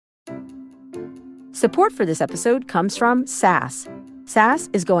Support for this episode comes from SAS. SAS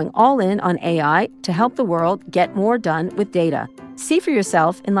is going all in on AI to help the world get more done with data. See for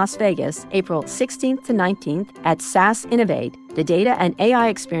yourself in Las Vegas, April 16th to 19th at SAS Innovate, the data and AI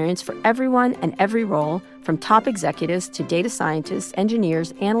experience for everyone and every role, from top executives to data scientists,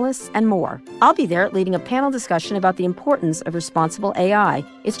 engineers, analysts, and more. I'll be there leading a panel discussion about the importance of responsible AI.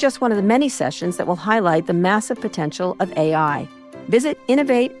 It's just one of the many sessions that will highlight the massive potential of AI. Visit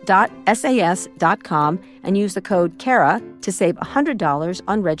innovate.sas.com and use the code CARA to save $100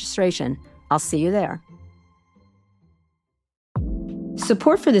 on registration. I'll see you there.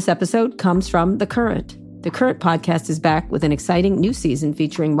 Support for this episode comes from The Current. The Current podcast is back with an exciting new season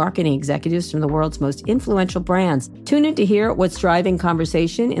featuring marketing executives from the world's most influential brands. Tune in to hear what's driving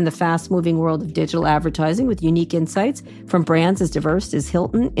conversation in the fast-moving world of digital advertising with unique insights from brands as diverse as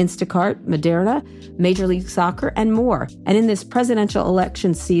Hilton, Instacart, Moderna, Major League Soccer, and more. And in this presidential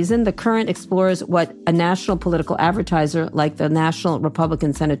election season, The Current explores what a national political advertiser like the National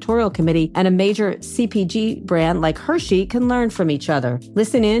Republican Senatorial Committee and a major CPG brand like Hershey can learn from each other.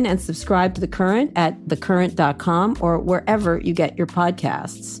 Listen in and subscribe to The Current at thecurrent.com or wherever you get your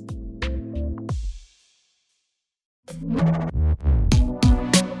podcasts.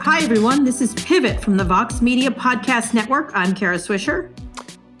 Hi, everyone. This is Pivot from the Vox Media Podcast Network. I'm Kara Swisher.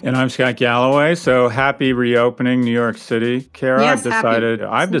 And I'm Scott Galloway. So happy reopening New York City, Kara. Yes,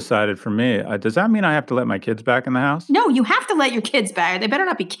 I've decided for me, does that mean I have to let my kids back in the house? No, you have to let your kids back. They better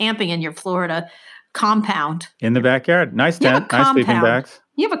not be camping in your Florida compound. In the backyard. Nice tent, nice sleeping bags.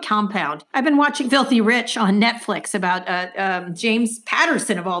 You have a compound. I've been watching Filthy Rich on Netflix about James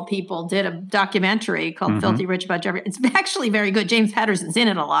Patterson, of all people, did a documentary called Filthy Rich about Jeffrey. It's actually very good. James Patterson's in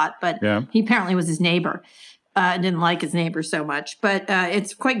it a lot, but he apparently was his neighbor. Didn't like his neighbor so much, but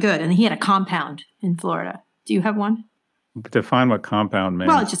it's quite good. And he had a compound in Florida. Do you have one? Define what compound means.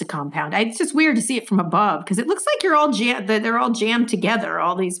 Well, it's just a compound. It's just weird to see it from above because it looks like they're all jammed together,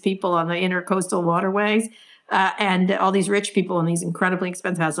 all these people on the intercoastal waterways. And all these rich people in these incredibly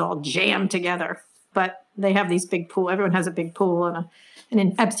expensive houses all jammed together. But they have these big pools. Everyone has a big pool. And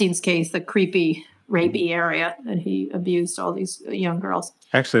in Epstein's case, the creepy, rapey area that he abused all these young girls.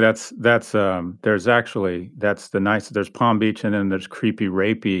 Actually, that's the nice. There's Palm Beach and then there's creepy,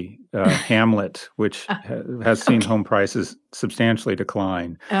 rapey Hamlet, which has seen home prices substantially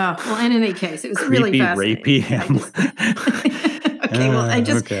decline. Oh, well, in any case, it was really fascinating. Creepy, rapey Hamlet. Okay, well, I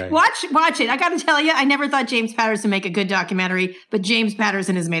just watch it. I got to tell you, I never thought James Patterson make a good documentary, but James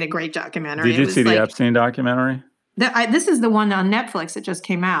Patterson has made a great documentary. Did you see the Epstein documentary? This is the one on Netflix that just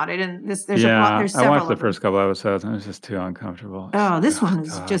came out. There's several. I watched the first couple episodes and it was just too uncomfortable. Oh, this one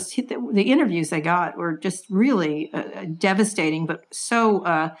is just the interviews they got were just really devastating, but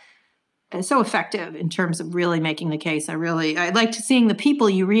so effective in terms of really making the case. I liked seeing the people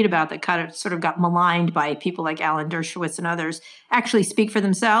you read about that kind of sort of got maligned by people like Alan Dershowitz and others actually speak for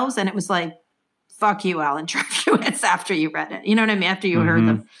themselves. And it was like, fuck you, Alan Dershowitz, after you read it. You know what I mean? After you heard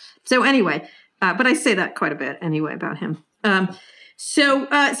them. So anyway, but I say that quite a bit anyway about him. So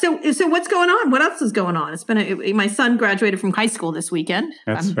what's going on? What else is going on? It's been my son graduated from high school this weekend.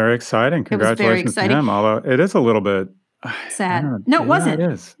 That's very exciting. Congratulations to him. Although it is a little bit sad. No, it wasn't.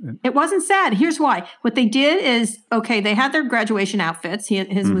 It is. It wasn't sad. Here's why. What they did is, they had their graduation outfits.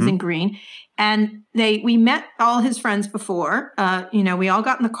 His was in green. And we met all his friends before. We all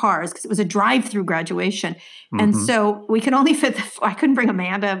got in the cars because it was a drive-through graduation. And so we could only fit I couldn't bring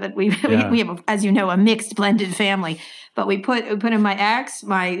Amanda, but we have, as you know, a mixed blended family. But we put in my ex,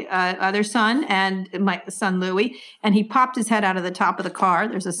 my other son, and my son Louie, and he popped his head out of the top of the car.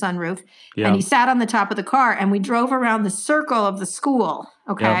 There's a sunroof. Yeah. And he sat on the top of the car, and we drove around the circle of the school,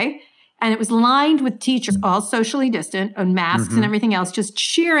 okay? Yeah. And it was lined with teachers, all socially distant, and masks and everything else, just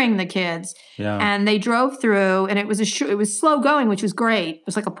cheering the kids. Yeah. And they drove through, and it was slow going, which was great. It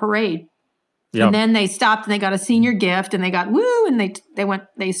was like a parade. Yep. And then they stopped and they got a senior gift and they got woo, and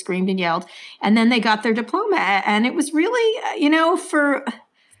they screamed and yelled. And then they got their diploma. And it was really, for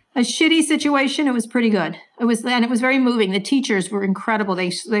a shitty situation, it was pretty good. It was very moving. The teachers were incredible.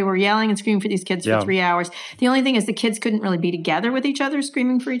 They were yelling and screaming for these kids for 3 hours. The only thing is the kids couldn't really be together with each other,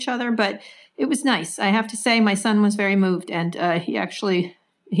 screaming for each other, but it was nice. I have to say my son was very moved, and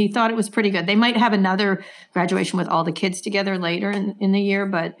he thought it was pretty good. They might have another graduation with all the kids together later in the year,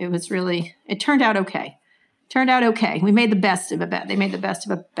 but it turned out okay. We made the best of they made the best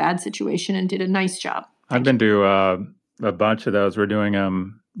of a bad situation and did a nice job. I've been to a bunch of those. We're doing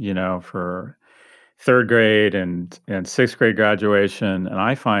for third grade and sixth grade graduation. And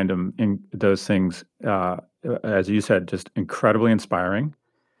I find them in those things, as you said, just incredibly inspiring.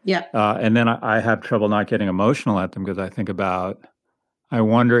 Yeah. And then I have trouble not getting emotional at them because I think about, I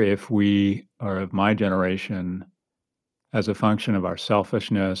wonder if we are of my generation as a function of our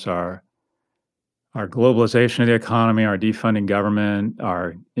selfishness, our globalization of the economy, our defunding government,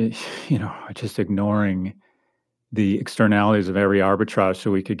 our just ignoring the externalities of every arbitrage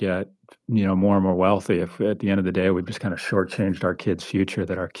so we could get more and more wealthy. If at the end of the day we've just kind of shortchanged our kids' future,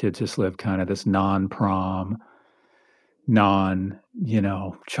 that our kids just live kind of this non-prom,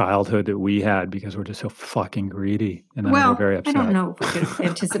 childhood that we had because we're just so fucking greedy. And then I get very upset. I don't know if we could have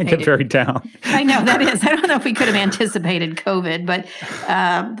anticipated. I get very down. I know that is. I don't know if we could have anticipated COVID, but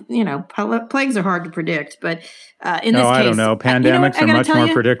plagues are hard to predict. But in this case, I don't know. Pandemics are much more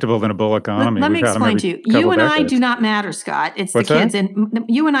predictable than a bull economy. Let me explain to you. You and I do not matter, Scott. It's the kids, and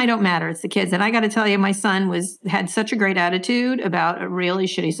you and I don't matter. It's the kids. And I got to tell you, my son had such a great attitude about a really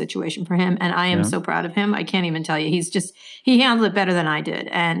shitty situation for him, and I am so proud of him. I can't even tell you. He handled it better than I did,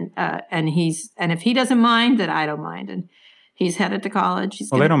 and if he doesn't mind, then I don't mind. And he's headed to college.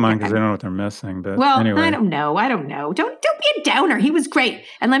 They don't mind because they don't know what they're missing. But anyway. I don't know. Don't be a downer. He was great.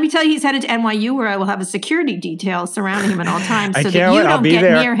 And let me tell you, he's headed to NYU, where I will have a security detail surrounding him at all times, so that you don't get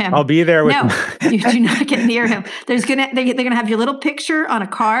near him. I'll be there. No, you do not get near him. They're gonna have your little picture on a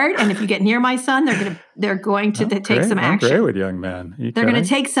card, and if you get near my son, they're going to take some action. I'm great with young men. They're going to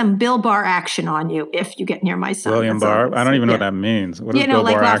take some Bill Barr action on you if you get near my son. William Barr? I don't even know what that means. What does Bill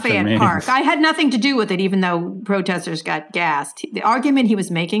like Barr Lafayette action mean? Park. I had nothing to do with it, even though protesters got gassed. The argument he was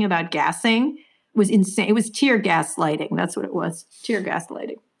making about gassing was insane. It was tear gas lighting. That's what it was. Tear gas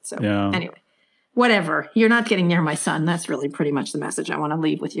lighting. So anyway, whatever. You're not getting near my son. That's really pretty much the message I want to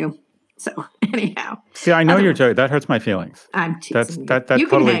leave with you. So anyhow. See, I know you're joking. That hurts my feelings. I'm teasing you. You can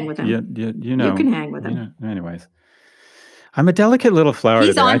totally, hang with him. You know. You can hang with him. Anyways. I'm a delicate little flower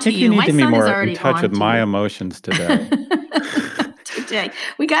today. I think you need to be more in touch with my emotions today. Today.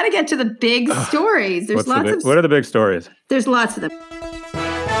 We got to get to the big stories. There's what are the big stories? There's lots of them.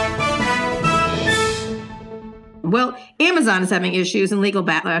 Well, Amazon is having issues and legal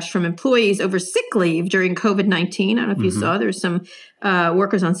backlash from employees over sick leave during COVID-19. I don't know if you saw, there's some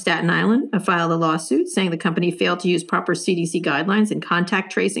workers on Staten Island filed a lawsuit saying the company failed to use proper CDC guidelines in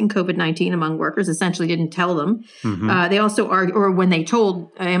contact tracing COVID-19 among workers, essentially didn't tell them. They also argue, or when they told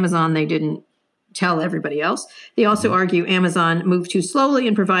Amazon, they didn't tell everybody else. They also argue Amazon moved too slowly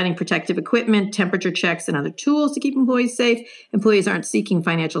in providing protective equipment, temperature checks, and other tools to keep employees safe. Employees aren't seeking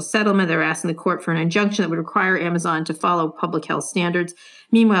financial settlement. They're asking the court for an injunction that would require Amazon to follow public health standards.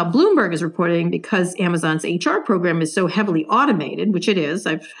 Meanwhile, Bloomberg is reporting because Amazon's HR program is so heavily automated, which it is.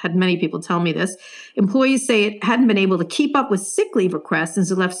 I've had many people tell me this. Employees say it hadn't been able to keep up with sick leave requests and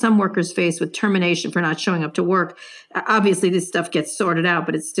has left some workers faced with termination for not showing up to work. Obviously, this stuff gets sorted out,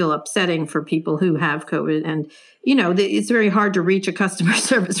 but it's still upsetting for people who have COVID. And, it's very hard to reach a customer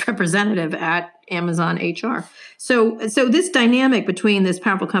service representative at Amazon HR. So this dynamic between this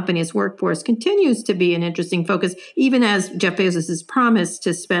powerful company and its workforce continues to be an interesting focus, even as Jeff Bezos has promised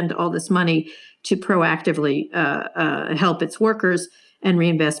to spend all this money to proactively help its workers and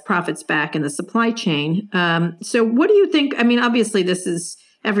reinvest profits back in the supply chain. So what do you think? I mean, obviously,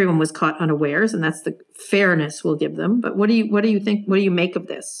 everyone was caught unawares, and that's the fairness we'll give them. But what do you think? What do you make of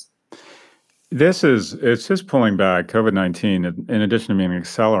this? It's just pulling back. COVID-19, in addition to being an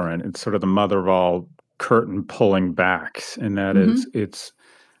accelerant, it's sort of the mother of all curtain pulling backs, and that is it's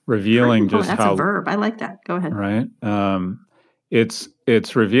revealing just that's how— a verb. I like that. Go ahead. Right.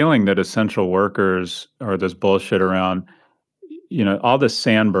 It's revealing that essential workers are this bullshit around, all this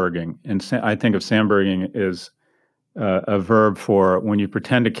sandberging. And I think of sandberging as a verb for when you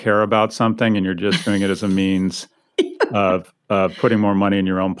pretend to care about something and you're just doing it as a means of putting more money in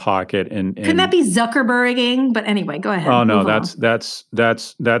your own pocket. And couldn't that be Zuckerberging? But anyway, go ahead. Oh no,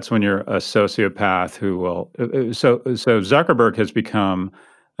 that's when you're a sociopath who will. So Zuckerberg has become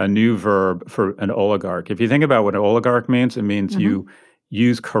a new verb for an oligarch. If you think about what an oligarch means, it means you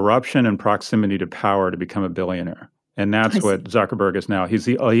use corruption and proximity to power to become a billionaire. And that's what Zuckerberg is now. He's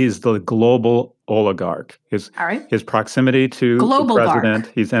the global oligarch. His proximity to the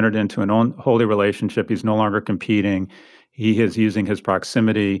president, he's entered into an unholy relationship. He's no longer competing. He is using his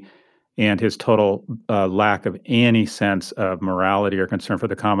proximity and his total lack of any sense of morality or concern for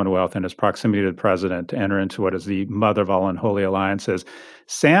the Commonwealth and his proximity to the president to enter into what is the mother of all unholy alliances.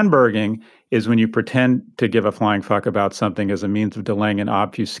 Sandberging is when you pretend to give a flying fuck about something as a means of delaying and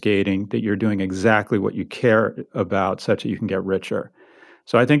obfuscating that you're doing exactly what you care about, such that you can get richer.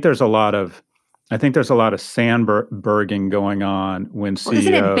 So I think there's a lot of sandberging going on when CEOs—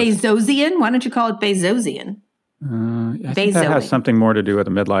 Isn't it Bezosian? Why don't you call it Bezosian? I think that has something more to do with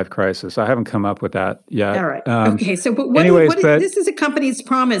a midlife crisis. I haven't come up with that yet. All right. Okay. So, but this is a company's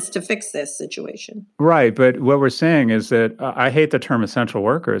promise to fix this situation. Right. But what we're saying is that I hate the term essential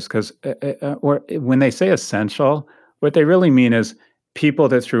workers because when they say essential, what they really mean is people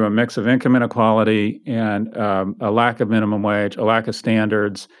that through a mix of income inequality and a lack of minimum wage, a lack of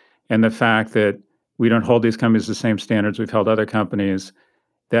standards, and the fact that we don't hold these companies the same standards we've held other companies,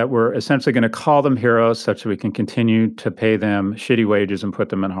 that we're essentially going to call them heroes such that we can continue to pay them shitty wages and put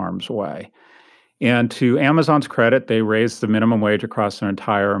them in harm's way. And to Amazon's credit, they raised the minimum wage across their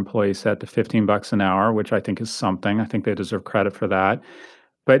entire employee set to $15 an hour, which I think is something. I think they deserve credit for that.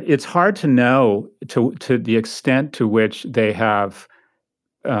 But it's hard to know to the extent to which they have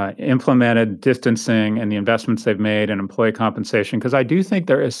implemented distancing and the investments they've made in employee compensation, because I do think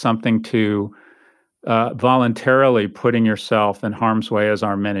there is something to voluntarily putting yourself in harm's way, as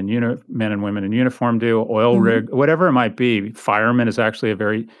our men and women in uniform do, oil rig, whatever it might be. Fireman is actually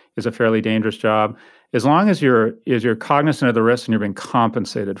a fairly dangerous job. As long as you're cognizant of the risk and you're being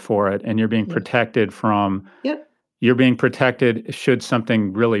compensated for it, and you're being protected from, you're being protected should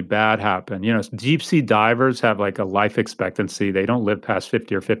something really bad happen. Deep sea divers have like a life expectancy. They don't live past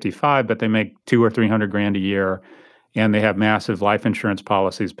 50 or 55, but they make $200,000 or $300,000 a year. And they have massive life insurance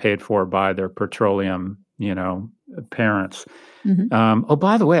policies paid for by their petroleum, parents. Oh,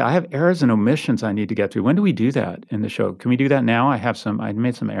 by the way, I have errors and omissions I need to get through. When do we do that in the show? Can we do that now? I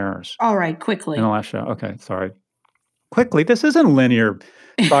made some errors. All right, quickly. In the last show. Okay, sorry. Quickly. This isn't linear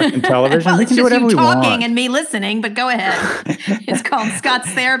fucking television. Well, we can do whatever we want. Talking and me listening, but go ahead. It's called Scott's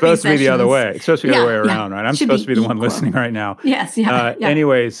Therapy It's supposed Sessions. to be the other way. It's supposed to be the other way around, right? I'm supposed to be the one listening right now. Yes,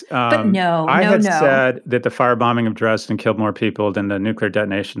 Anyways, but I had said that the firebombing of Dresden killed more people than the nuclear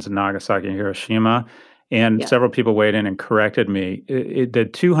detonations in Nagasaki and Hiroshima, and several people weighed in and corrected me. The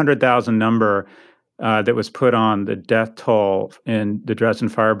 200,000 number that was put on the death toll in the Dresden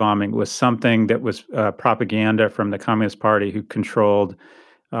firebombing was something that was propaganda from the Communist Party, who controlled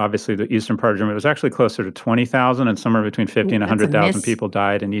obviously the eastern part of Germany. It was actually closer to 20,000, and somewhere between 50 and 100,000 people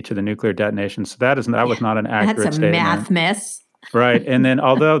died in each of the nuclear detonations. So that was not an accurate statement. That's a math miss. Right. And then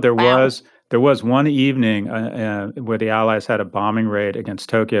although there was one evening where the Allies had a bombing raid against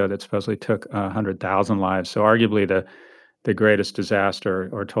Tokyo that supposedly took 100,000 lives. So arguably the greatest disaster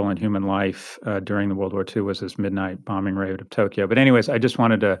or toll in human life during the World War II was this midnight bombing raid of Tokyo. But anyways, I just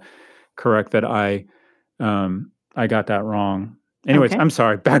wanted to correct that I got that wrong. Anyways, I'm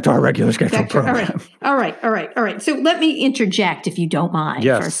sorry. Back to our regular schedule program. All right. So let me interject, if you don't mind,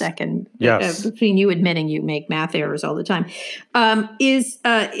 for a second. Yes. Between you admitting you make math errors all the time, is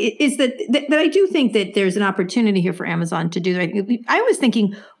that I do think that there's an opportunity here for Amazon to do that. I was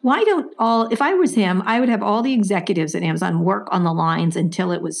thinking, why don't if I was him, I would have all the executives at Amazon work on the lines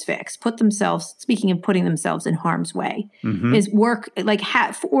until it was fixed. Speaking of putting themselves in harm's way, is work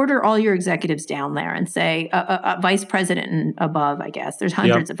order all your executives down there and say a vice president and above. I guess there's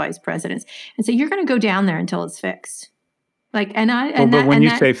hundreds of vice presidents, and so you're going to go down there until it's fixed. But when you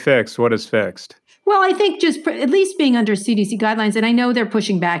say fixed, what is fixed? Well, I think just at least being under CDC guidelines, and I know they're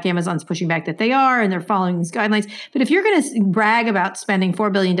pushing back. Amazon's pushing back that they are, and they're following these guidelines. But if you're going to brag about spending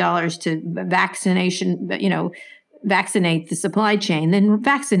 $4 billion to vaccinate the supply chain, then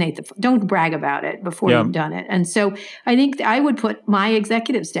don't brag about it before you've done it. And so I think I would put my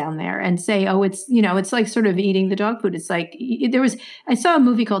executives down there and say, it's like sort of eating the dog food. It's like I saw a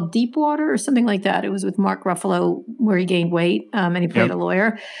movie called Deepwater or something like that. It was with Mark Ruffalo where he gained weight and he played a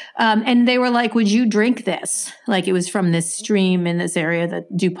lawyer. And they were like, would you drink this? Like it was from this stream in this area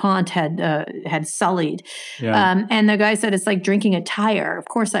that DuPont had sullied. Yeah. And the guy said, it's like drinking a tire. Of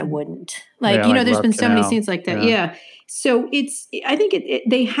course I wouldn't. There's been so many scenes like that. Yeah. So I think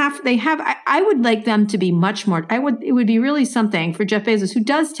I would like them to be much more, it would be really something for Jeff Bezos, who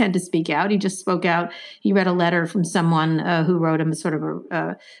does tend to speak out. He just spoke out. He read a letter from someone who wrote him a sort of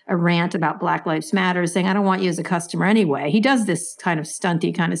a rant about Black Lives Matter, saying, I don't want you as a customer anyway. He does this kind of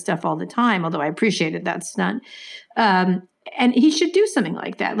stunty kind of stuff all the time, although I appreciated that stunt. And he should do something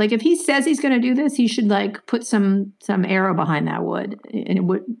like that. Like if he says he's going to do this, he should put some arrow behind that wood, and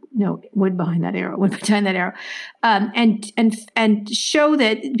wood behind that arrow, and show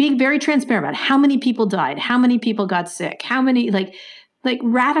that, being very transparent about how many people died, how many people got sick, how many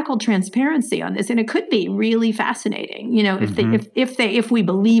radical transparency on this. And it could be really fascinating, if we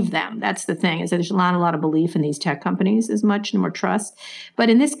believe them. That's the thing, is that there's not a lot of belief in these tech companies as much, and more trust.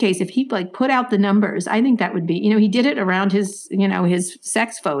 But in this case, if he put out the numbers, I think that would be, he did it around his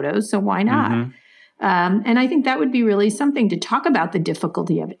sex photos. So why not? And I think that would be really something to talk about the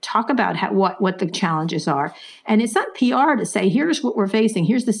difficulty of it, talk about what the challenges are. And it's not PR to say, here's what we're facing.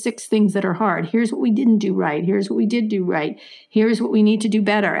 Here's the 6 things that are hard. Here's what we didn't do right. Here's what we did do right. Here's what we need to do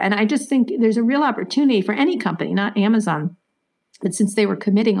better. And I just think there's a real opportunity for any company, not Amazon, but since they were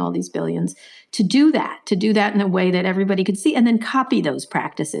committing all these billions, to do that in a way that everybody could see and then copy those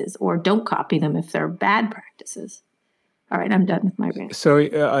practices, or don't copy them if they're bad practices. All right, I'm done with my rant. So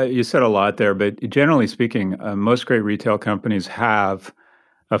you said a lot there, but generally speaking, most great retail companies have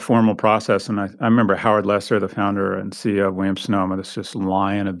a formal process. And I remember Howard Lester, the founder and CEO of Williams-Sonoma, this just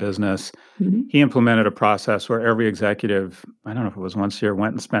lion of business. Mm-hmm. He implemented a process where every executive, I don't know if it was once a year,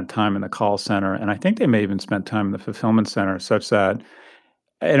 went and spent time in the call center. And I think they may even spent time in the fulfillment center, such that,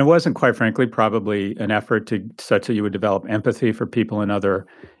 and it wasn't, quite frankly, probably an effort such that you would develop empathy for people in other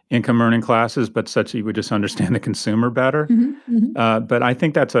income earning classes, but such that you would just understand the consumer better. Mm-hmm, mm-hmm. But I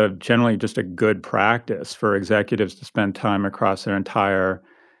think that's generally just a good practice for executives to spend time across their entire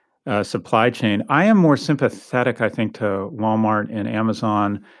supply chain. I am more sympathetic, I think, to Walmart and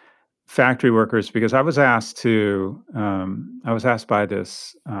Amazon factory workers, because I was asked by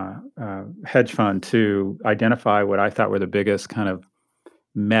this hedge fund to identify what I thought were the biggest kind of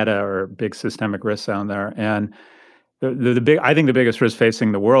meta or big systemic risks down there. And I think the biggest risk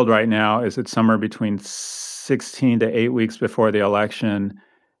facing the world right now is it's somewhere between 16 to 8 weeks before the election,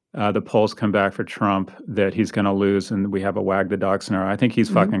 the polls come back for Trump that he's going to lose, and we have a wag the dog scenario. I think he's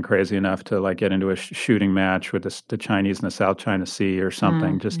fucking crazy enough to get into a shooting match with the Chinese in the South China Sea or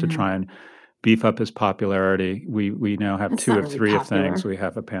something, just to try and beef up his popularity. We now have it's 2 of 3 of things. We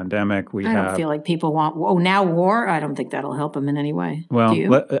have a pandemic. I don't feel like people want, now war. I don't think that'll help him in any way. Well, do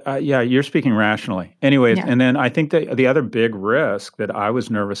you? Yeah, you're speaking rationally. Anyways, yeah. And then I think that the other big risk that I was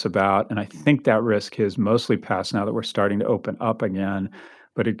nervous about, and I think that risk is mostly past now that we're starting to open up again,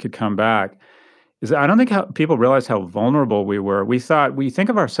 but it could come back, is that I don't think people realize how vulnerable we were. We think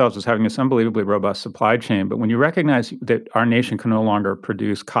of ourselves as having this unbelievably robust supply chain, but when you recognize that our nation can no longer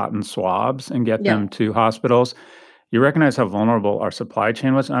produce cotton swabs and get them to hospitals, you recognize how vulnerable our supply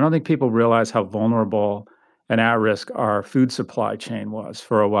chain was. And I don't think people realize how vulnerable and at risk our food supply chain was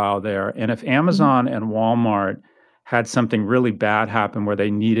for a while there. And if Amazon and Walmart had something really bad happen where they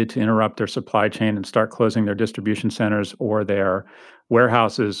needed to interrupt their supply chain and start closing their distribution centers or their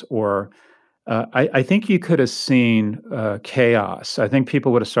warehouses, or I think you could have seen chaos. I think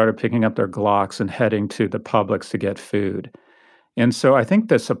people would have started picking up their Glocks and heading to the Publix to get food. And so I think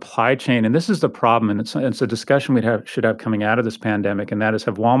the supply chain, and this is the problem, and it's a discussion should have coming out of this pandemic, and that is,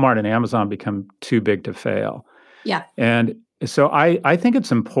 have Walmart and Amazon become too big to fail? Yeah. And so I think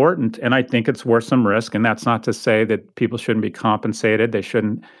it's important, and I think it's worth some risk, and that's not to say that people shouldn't be compensated.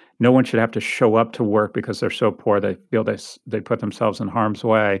 No one should have to show up to work because they're so poor they feel they put themselves in harm's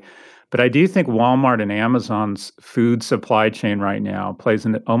way. But I do think Walmart and Amazon's food supply chain right now plays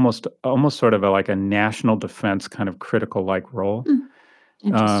an almost sort of like a national defense kind of critical role.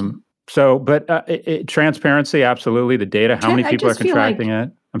 Interesting. Transparency, absolutely. The data, how many people are contracting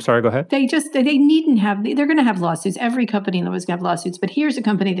it. I'm sorry, go ahead. They needn't have, they're going to have lawsuits. Every company in the world is going to have lawsuits, but here's a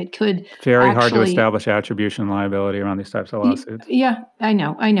company that could Very hard to establish attribution liability around these types of lawsuits. Yeah, I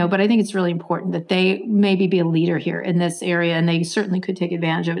know, but I think it's really important that they maybe be a leader here in this area, and they certainly could take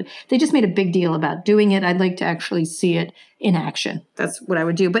advantage of it. They just made a big deal about doing it. I'd like to actually see it in action. That's what I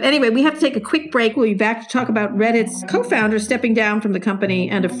would do. But anyway, we have to take a quick break. We'll be back to talk about Reddit's co-founder stepping down from the company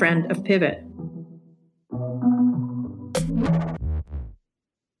and a friend of Pivot.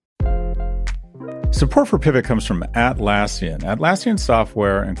 Support for Pivot comes from Atlassian. Atlassian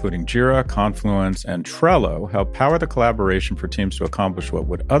software, including Jira, Confluence, and Trello, help power the collaboration for teams to accomplish what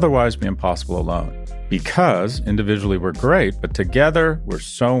would otherwise be impossible alone. Because individually we're great, but together we're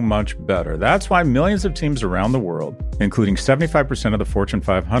so much better. That's why millions of teams around the world, including 75% of the Fortune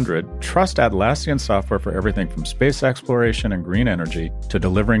 500, trust Atlassian software for everything from space exploration and green energy to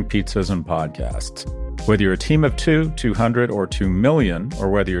delivering pizzas and podcasts. Whether you're a team of 2, 200, or 2 million, or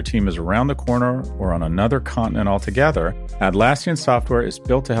whether your team is around the corner or on another continent altogether, Atlassian software is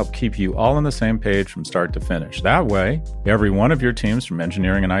built to help keep you all on the same page from start to finish. That way, every one of your teams, from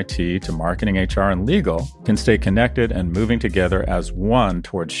engineering and IT to marketing, HR, and legal, can stay connected and moving together as one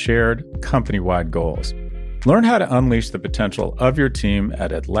towards shared company-wide goals. Learn how to unleash the potential of your team at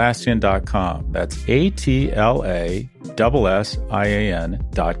Atlassian.com. That's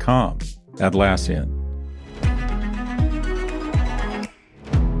ATLASSIAN.com. Atlassian.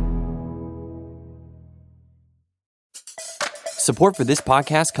 Support for this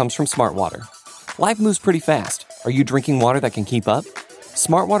podcast comes from Smartwater. Life moves pretty fast. Are you drinking water that can keep up?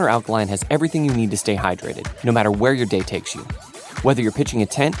 Smartwater Alkaline has everything you need to stay hydrated, no matter where your day takes you. Whether you're pitching a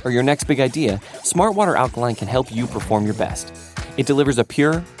tent or your next big idea, Smart Water Alkaline can help you perform your best. It delivers a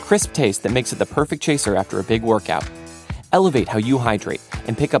pure, crisp taste that makes it the perfect chaser after a big workout. Elevate how you hydrate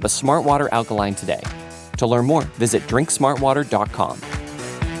and pick up a Smart Water Alkaline today. To learn more, visit drinksmartwater.com.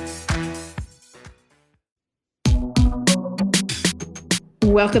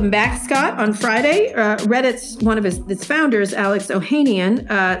 Welcome back, Scott. On Friday, Reddit's one of its founders, Alex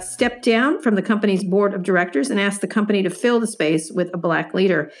Ohanian, stepped down from the company's board of directors and asked the company to fill the space with a Black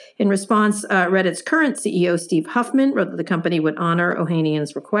leader. In response, Reddit's current CEO, Steve Huffman, wrote that the company would honor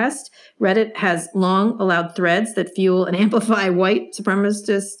Ohanian's request. Reddit has long allowed threads that fuel and amplify white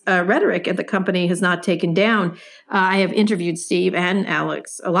supremacist rhetoric, and the company has not taken down. I have interviewed Steve and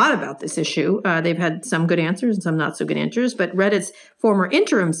Alex a lot about this issue. They've had some good answers and some not so good answers, but Reddit's former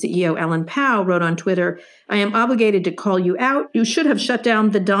interim CEO, Ellen Powell, wrote on Twitter, "I am obligated to call you out. You should have shut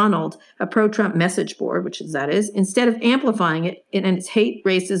down the Donald, a pro-Trump message board," which is that is, instead of amplifying it in its hate,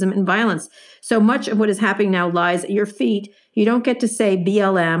 racism, and violence. So much of what is happening now lies at your feet. You don't get to say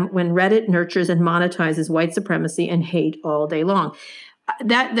BLM when Reddit nurtures and monetizes white supremacy and hate all day long.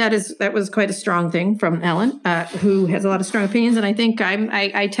 That was quite a strong thing from Ellen, who has a lot of strong opinions, and I think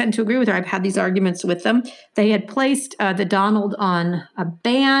I tend to agree with her. I've had these arguments with them. They had placed the Donald on a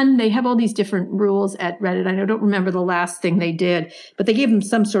ban. They have all these different rules at Reddit. I don't remember the last thing they did, but they gave him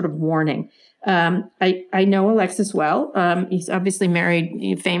some sort of warning. I know Alexis well. He's obviously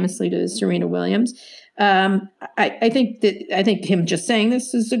married famously to Serena Williams. I think him just saying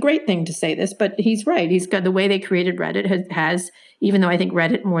this is a great thing to say this, but he's right. He's got the way they created Reddit has even though I think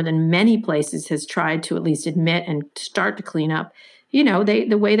Reddit more than many places has tried to at least admit and start to clean up,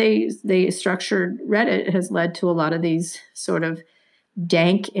 the way they structured Reddit has led to a lot of these sort of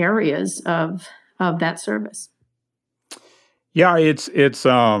dank areas of that service. Yeah, it's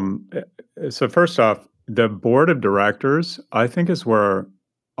so first off, the board of directors, I think, is where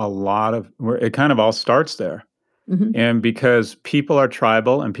it kind of all starts there. Mm-hmm. And because people are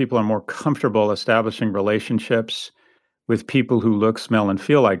tribal and people are more comfortable establishing relationships with people who look, smell, and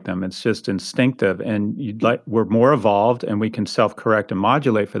feel like them. It's just instinctive. And we're more evolved and we can self-correct and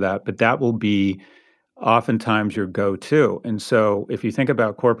modulate for that, but that will be oftentimes your go-to. And so if you think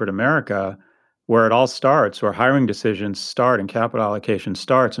about corporate America, where it all starts, where hiring decisions start and capital allocation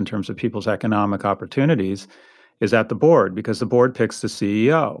starts in terms of people's economic opportunities, is at the board, because the board picks the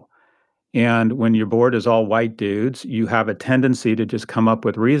CEO. And when your board is all white dudes, you have a tendency to just come up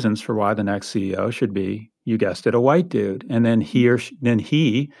with reasons for why the next CEO should be, you guessed it, a white dude. And then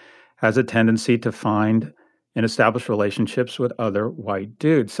he has a tendency to find and establish relationships with other white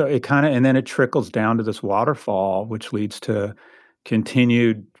dudes. So and then it trickles down to this waterfall, which leads to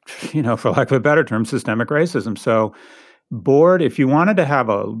continued, for lack of a better term, systemic racism. So board, if you wanted to have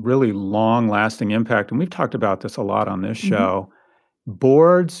a really long-lasting impact, and we've talked about this a lot on this show,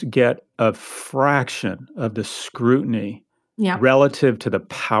 boards get a fraction of the scrutiny relative to the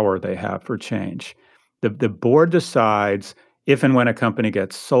power they have for change. The board decides if and when a company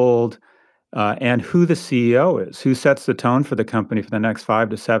gets sold, and who the CEO is, who sets the tone for the company for the next 5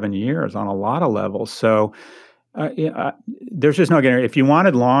 to 7 years on a lot of levels. So there's just no guarantee. If you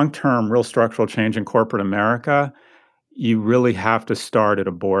wanted long-term, real structural change in corporate America, you really have to start at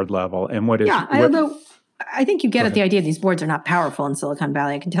a board level. And although I think you get at the idea these boards are not powerful in Silicon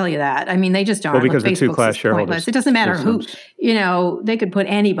Valley. I can tell you that. I mean, they just aren't. Well, because the two-class shareholders. Pointless. It doesn't matter who, they could put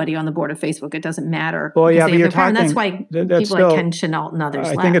anybody on the board of Facebook. It doesn't matter. Well, yeah, but you're talking. And that's why people like Ken Chenault and others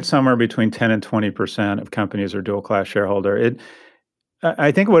I think it's somewhere between 10 and 20% of companies are dual-class shareholder.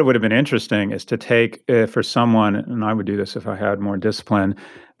 I think what would have been interesting is to take, for someone, and I would do this if I had more discipline,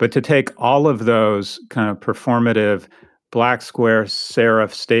 but to take all of those kind of performative black square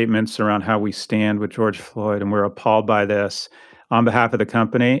serif statements around how we stand with George Floyd and we're appalled by this on behalf of the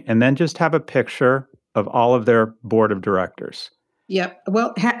company, and then just have a picture of all of their board of directors. Yep.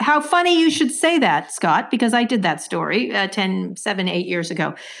 Well, how funny you should say that, Scott, because I did that story 7, 8 years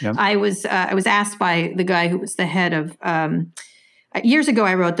ago. Yep. I was asked by the guy who was the head of years ago,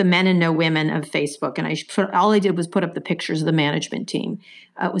 I wrote The Men and No Women of Facebook, and all I did was put up the pictures of the management team.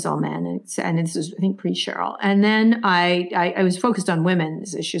 It was all men, and this was, I think, pre-Cheryl. And then I was focused on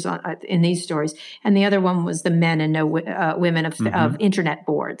women's issues in these stories, and the other one was The Men and No Women of internet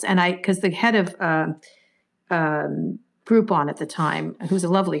boards. And because the head of Groupon at the time, who's a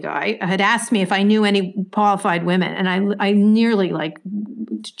lovely guy, had asked me if I knew any qualified women, and I nearly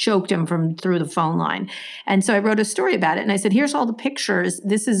choked him through the phone line. And so I wrote a story about it, and I said, here's all the pictures.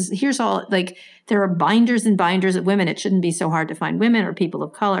 Here's all, there are binders and binders of women. It shouldn't be so hard to find women or people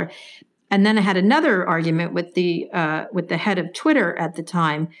of color. And then I had another argument with the head of Twitter at the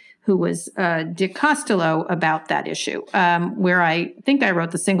time, who was Dick Costello, about that issue, where I think I wrote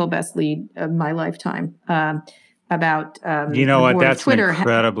the single best lead of my lifetime about you know what? That's Twitter. An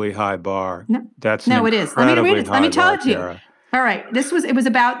incredibly high bar. No, that's no, it is. Let me read it. Let me tell it to you. Kara. All right. It was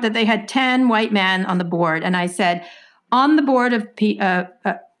about that they had 10 white men on the board, and I said, on the board of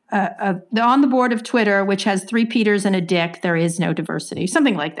Twitter, which has 3 Peters and a Dick, there is no diversity,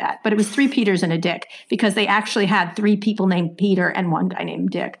 something like that. But it was 3 Peters and a Dick because they actually had 3 people named Peter and 1 guy named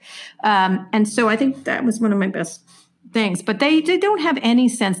Dick. And so I think that was one of my best things. But they don't have any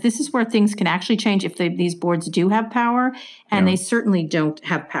sense. This is where things can actually change if these boards do have power, and they certainly don't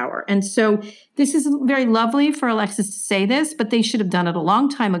have power. And so this is very lovely for Alexis to say this, but they should have done it a long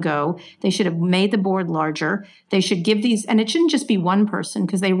time ago. They should have made the board larger. They should give these, and it shouldn't just be one person,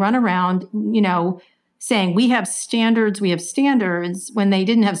 because they run around, saying we have standards, when they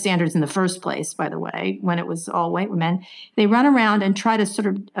didn't have standards in the first place, by the way, when it was all white women. They run around and try to sort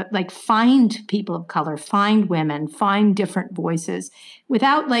of find people of color, find women, find different voices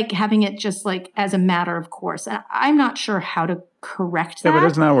without having it just as a matter of course. And I'm not sure how to correct that. Yeah,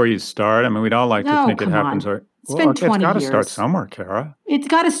 but isn't that where you start? I mean, we'd all like to think it happens. It's been 20 years. It's got to start somewhere, Kara. It's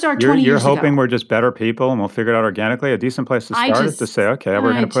got to start 20 years You're ago. hoping we're just better people and we'll figure it out organically? A decent place to start is to say, okay,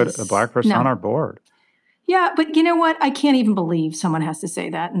 we're going to put a black person on our board. Yeah, but you know what? I can't even believe someone has to say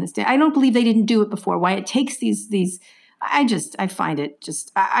that in this day. I don't believe they didn't do it before. Why it takes these I find it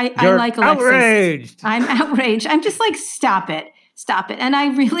just, I like Alexis. Outraged. I'm outraged. I'm just stop it. And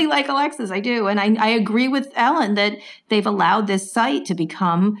I really like Alexis. I do. And I agree with Ellen that they've allowed this site to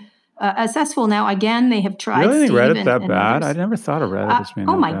become a cesspool. Now, again, they have tried. Really? Steve Reddit that bad? others. I never thought of Reddit as being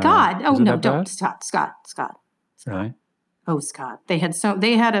that bad. Oh my God. Oh, no, don't. Bad? Scott. Really? Oh, Scott. They had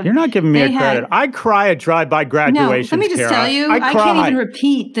a. You're not giving me a credit. I cry at drive-by graduations. No, let me just tell you, I cry. can't even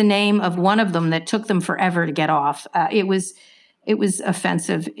repeat the name of one of them that took them forever to get off. It was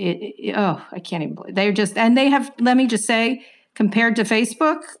offensive. I can't even believe they're just, and they have, let me just say, compared to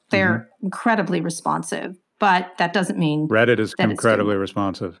Facebook, they're incredibly responsive. But that doesn't mean Reddit is incredibly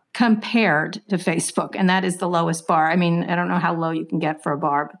responsive compared to Facebook, and that is the lowest bar. I mean, I don't know how low you can get for a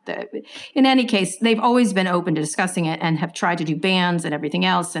bar, but in any case, they've always been open to discussing it and have tried to do bans and everything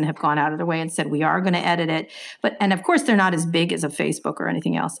else, and have gone out of their way and said we are going to edit it. And of course, they're not as big as a Facebook or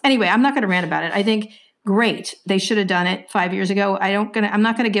anything else. Anyway, I'm not going to rant about it. I think great, they should have done it 5 years ago. I'm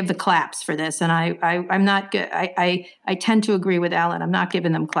not going to give the claps for this, and I'm not good. I tend to agree with Alan. I'm not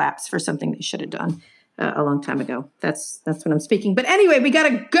giving them claps for something they should have done a long time ago. That's what I'm speaking. But anyway, we got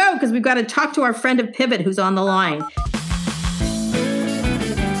to go because we've got to talk to our friend of Pivot who's on the line.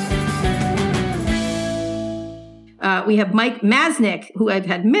 We have Mike Masnick, who I've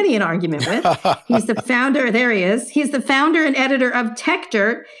had many an argument with. He's the founder. There he is. He's the founder and editor of Tech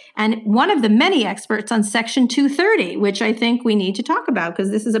Dirt and one of the many experts on Section 230, which I think we need to talk about because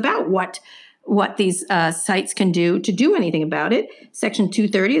this is about what these sites can do to do anything about it. Section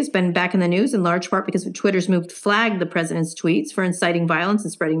 230 has been back in the news in large part because of Twitter's move to flag the president's tweets for inciting violence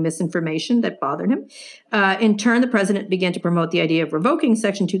and spreading misinformation that bothered him. In turn, the president began to promote the idea of revoking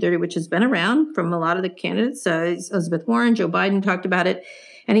Section 230, which has been around from a lot of the candidates. Elizabeth Warren, Joe Biden talked about it.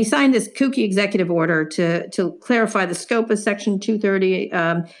 And he signed this kooky executive order to clarify the scope of Section 230.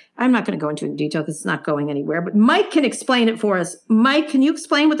 I'm not going to go into it in detail because it's not going anywhere, but Mike can explain it for us. Mike, can you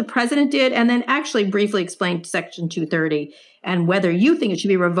explain what the president did and then actually briefly explain Section 230 and whether you think it should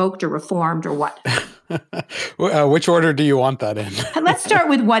be revoked or reformed or what? Which order do you want that in? Let's start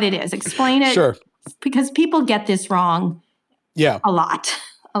with what it is. Explain it. Sure. Because people get this wrong. Yeah. A lot.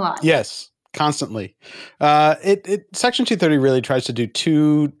 Yes. Constantly. Section 230 really tries to do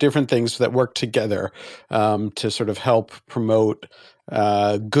two different things that work together to sort of help promote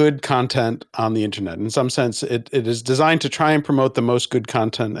good content on the internet. In some sense, it is designed to try and promote the most good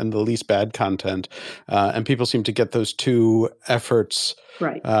content and the least bad content. And people seem to get those two efforts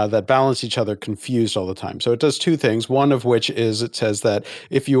that balance each other confused all the time. So it does two things, one of which is it says that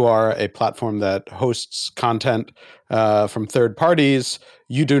if you are a platform that hosts content from third parties,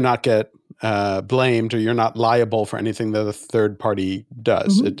 you do not get blamed or you're not liable for anything that a third party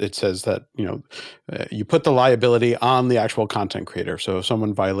does. Mm-hmm. It says that, you put the liability on the actual content creator. So if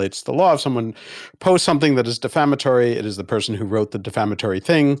someone violates the law, if someone posts something that is defamatory, it is the person who wrote the defamatory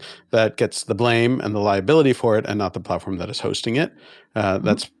thing that gets the blame and the liability for it and not the platform that is hosting it.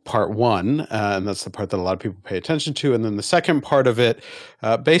 That's part one, and that's the part that a lot of people pay attention to. And then the second part of it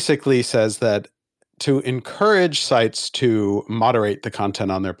basically says that to encourage sites to moderate the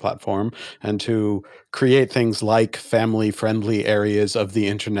content on their platform and to create things like family-friendly areas of the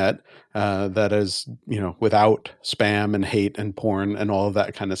internet that is, without spam and hate and porn and all of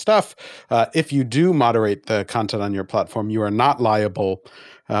that kind of stuff. If you do moderate the content on your platform, you are not liable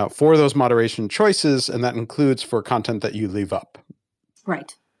for those moderation choices, and that includes for content that you leave up.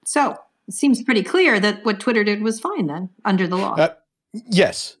 Right. So it seems pretty clear that what Twitter did was fine then, under the law.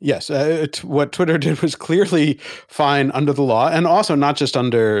 Yes. What Twitter did was clearly fine under the law, and also not just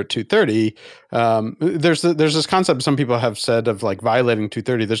under 230. There's this concept some people have said of like violating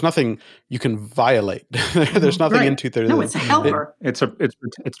 230. There's nothing you can violate. There's nothing in 230. No, it's a helper.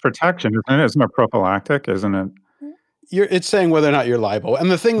 It's protection, isn't it? Isn't it prophylactic? Isn't it? It's saying whether or not you're liable.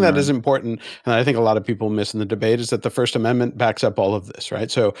 And the thing that is important, and I think a lot of people miss in the debate, is that the First Amendment backs up all of this, right?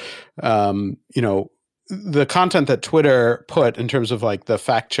 So, the content that Twitter put in terms of like the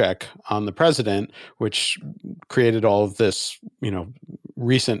fact check on the president, which created all of this,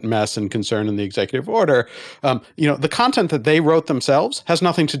 recent mess and concern in the executive order, the content that they wrote themselves has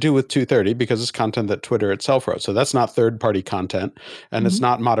nothing to do with 230 because it's content that Twitter itself wrote. So that's not third-party content, and it's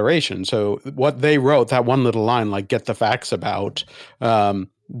not moderation. So what they wrote, that one little line, like "get the facts about,"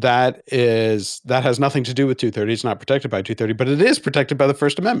 that has nothing to do with 230. It's not protected by 230, but it is protected by the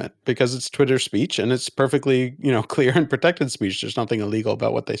First Amendment because it's Twitter speech and it's perfectly, clear and protected speech. There's nothing illegal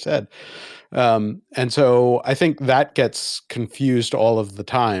about what they said. And so I think that gets confused all of the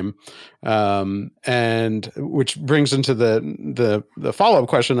time. And which brings into the follow-up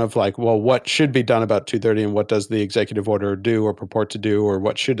question of like, well, what should be done about 230 and what does the executive order do or purport to do, or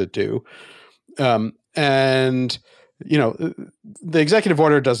what should it do? The executive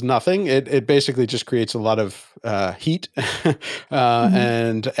order does nothing. It basically just creates a lot of heat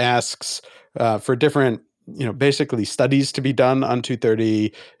and asks for different, basically studies to be done on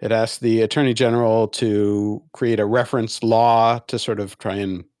 230. It asks the Attorney General to create a reference law to sort of try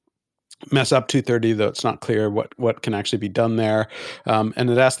and mess up 230, though it's not clear what can actually be done there. And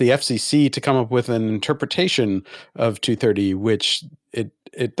it asked the FCC to come up with an interpretation of 230, which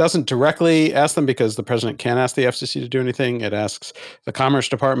it doesn't directly ask them because the president can't ask the FCC to do anything. It asks the Commerce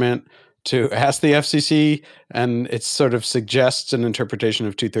Department to ask the FCC, and it sort of suggests an interpretation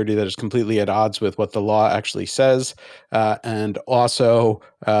of 230 that is completely at odds with what the law actually says, and also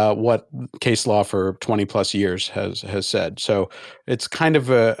what case law for 20 plus years has said. So it's kind of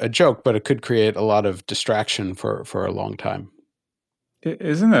a joke, but it could create a lot of distraction for a long time.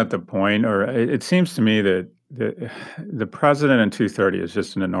 Isn't that the point? Or it seems to me that the president in 230 is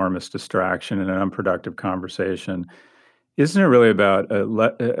just an enormous distraction and an unproductive conversation. Isn't it really about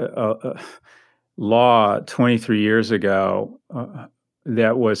a law 23 years ago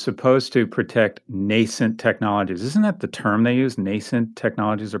that was supposed to protect nascent technologies? Isn't that the term they use, nascent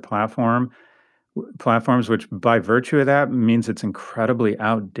technologies or platforms, which by virtue of that means it's incredibly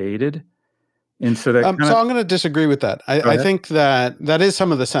outdated? And so that so I'm going to disagree with that. I think that is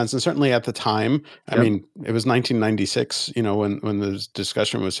some of the sense, and certainly at the time. I mean, it was 1996, when this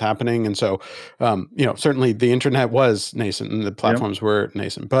discussion was happening, and so, certainly the internet was nascent and the platforms were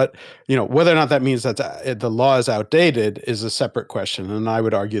nascent. But whether or not that means that the law is outdated is a separate question, and I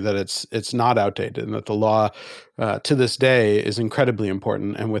would argue that it's not outdated, and that the law to this day is incredibly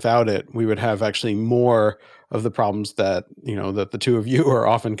important, and without it, we would have actually more of the problems that that the two of you are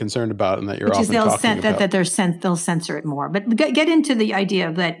often concerned about, and that you're often talking about. They'll censor it more. But get into the idea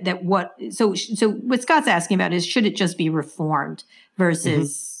of that what so what Scott's asking about is, should it just be reformed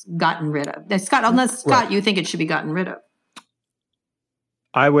versus gotten rid of? Scott, you think it should be gotten rid of?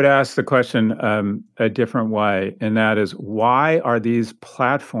 I would ask the question a different way, and that is, why are these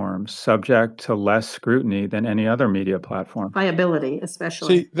platforms subject to less scrutiny than any other media platform? Liability,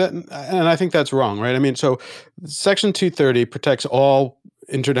 especially. And I think that's wrong, right? I mean, so Section 230 protects all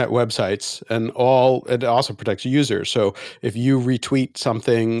internet websites, and it also protects users. So if you retweet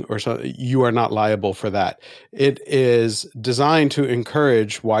something or something, you are not liable for that. It is designed to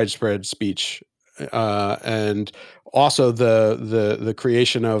encourage widespread speech and also the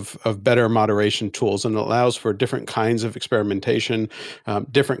creation of better moderation tools, and allows for different kinds of experimentation,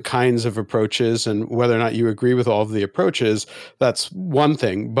 different kinds of approaches, and whether or not you agree with all of the approaches, that's one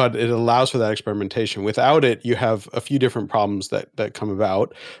thing, but it allows for that experimentation. Without it, you have a few different problems that come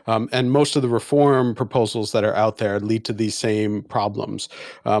about, and most of the reform proposals that are out there lead to these same problems.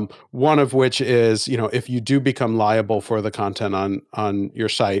 One of which is, if you do become liable for the content on your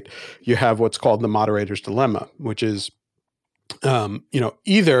site, you have what's called the moderator's dilemma, which is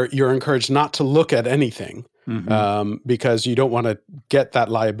either you're encouraged not to look at anything, because you don't want to get that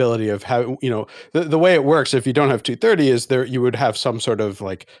liability of how, the way it works, if you don't have 230 is you would have some sort of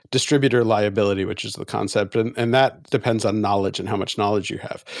like distributor liability, which is the concept. And that depends on knowledge and how much knowledge you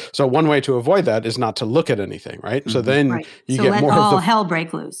have. So one way to avoid that is not to look at anything, right? So then you get more all of the hell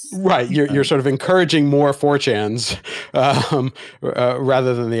break loose. Right. You're sort of encouraging more 4chans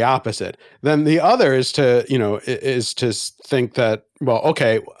rather than the opposite. Then the other is to think that, well,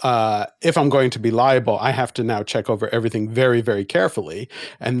 okay, if I'm going to be liable, I have to now check over everything very, very carefully.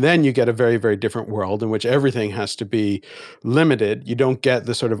 And then you get a very, very different world in which everything has to be limited. You don't get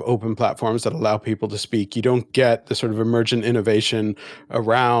the sort of open platforms that allow people to speak. You don't get the sort of emergent innovation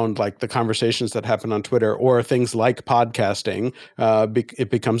around like the conversations that happen on Twitter or things like podcasting. It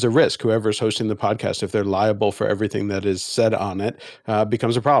becomes a risk. Whoever's hosting the podcast, if they're liable for everything that is said on it,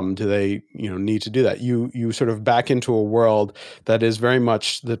 becomes a problem. Do they, need to do that? You sort of back into a world that is very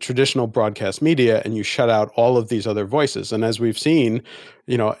much the traditional broadcast media, and you shut out all of these other voices. And as we've seen,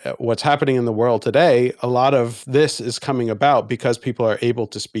 what's happening in the world today, a lot of this is coming about because people are able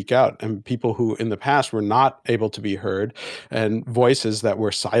to speak out, and people who in the past were not able to be heard, and voices that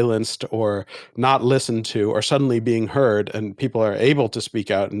were silenced or not listened to are suddenly being heard, and people are able to speak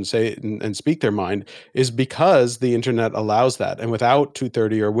out and say and speak their mind, is because the internet allows that. And without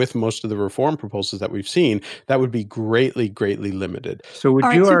 230 or with most of the reform proposals that we've seen, that would be greatly, greatly limited. So would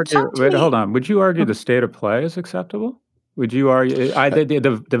you argue? Wait, hold on. Would you argue the state of play is acceptable? Would you argue?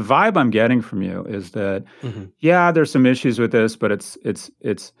 The vibe I'm getting from you is that there's some issues with this, but it's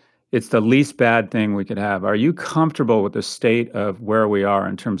the least bad thing we could have. Are you comfortable with the state of where we are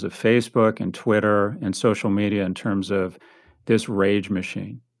in terms of Facebook and Twitter and social media in terms of this rage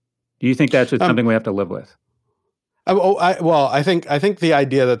machine? Do you think that's just something we have to live with? I think the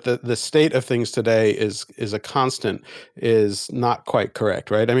idea that the state of things today is a constant is not quite correct,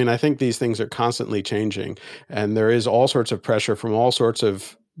 right? I mean, I think these things are constantly changing, and there is all sorts of pressure from all sorts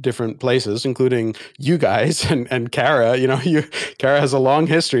of different places, including you guys and Kara. Kara has a long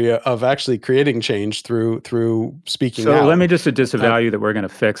history of actually creating change through speaking out. So let me just disavow you that we're going to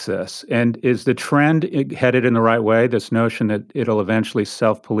fix this. And is the trend headed in the right way? This notion that it'll eventually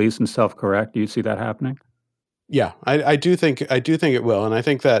self-police and self-correct? Do you see that happening? Yeah, I do think it will. And I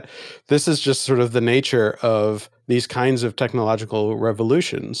think that this is just sort of the nature of these kinds of technological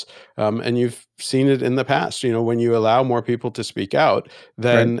revolutions. And you've seen it in the past, when you allow more people to speak out,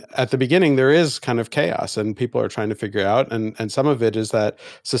 then at the beginning there is kind of chaos and people are trying to figure out. And some of it is that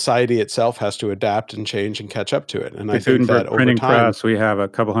society itself has to adapt and change and catch up to it. And I think that over printing time, press, we have a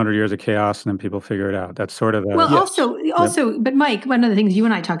couple hundred years of chaos and then people figure it out. That's sort of also, but Mike, one of the things you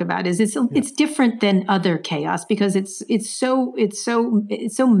and I talk about is it's different than other chaos because it's so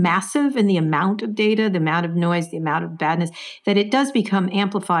massive in the amount of data, the amount of noise, the amount of badness, that it does become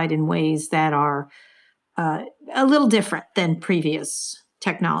amplified in ways that are a little different than previous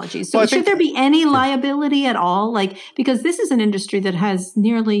technologies. So should there be any liability at all? Because this is an industry that has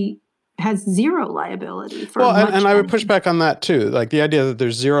zero liability for and I would push back on that too. Like the idea that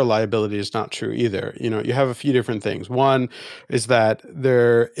there's zero liability is not true either. You have a few different things. One is that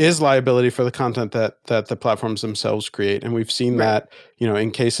there is liability for the content that the platforms themselves create. And we've seen that,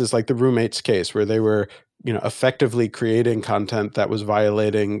 in cases like the roommates case where they were effectively creating content that was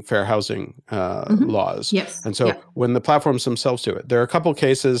violating fair housing laws. Yes. And so when the platforms themselves do it, there are a couple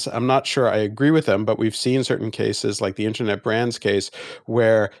cases, I'm not sure I agree with them, but we've seen certain cases like the Internet Brands case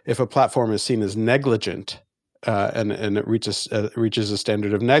where if a platform is seen as negligent, and it reaches a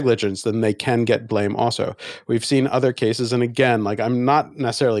standard of negligence, then they can get blame also. We've seen other cases, and again, I'm not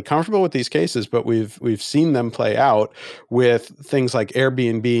necessarily comfortable with these cases, but we've seen them play out with things like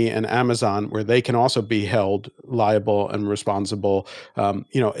Airbnb and Amazon, where they can also be held liable and responsible.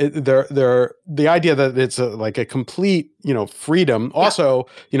 The idea that it's a complete freedom. Also,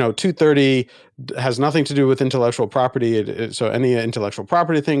 230 has nothing to do with intellectual property. So any intellectual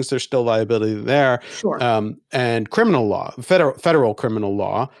property things, there's still liability there. Sure. And criminal law, federal criminal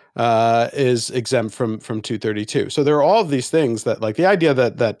law, is exempt from 232. So there are all of these things that, the idea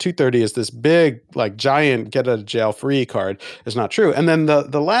that 230 is this big, giant get out of jail free card is not true. And then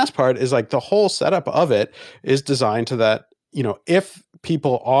the last part is the whole setup of it is designed to that, if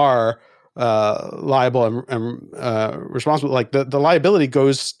people are liable and responsible, the liability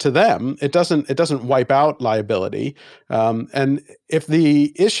goes to them. It doesn't wipe out liability. And if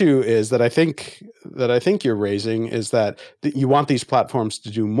the issue is that I think you're raising is that you want these platforms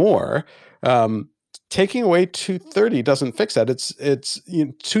to do more, taking away 230 doesn't fix that. It's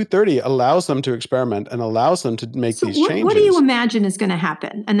 230 allows them to experiment and allows them to make these changes. What do you imagine is going to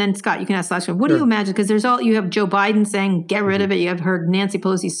happen? And then Scott, you can ask the last one. What do you imagine? Because you have Joe Biden saying, get rid of it. You have heard Nancy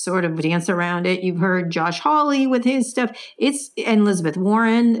Pelosi sort of dance around it. You've heard Josh Hawley with his stuff. And Elizabeth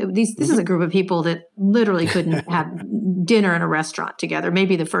Warren. This is a group of people that literally couldn't have dinner in a restaurant together.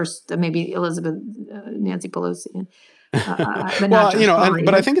 Maybe maybe Elizabeth, Nancy Pelosi. But not Josh Hawley.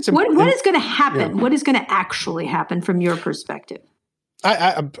 But I think it's important. What is going to happen? Yeah. What is going to actually happen from your perspective?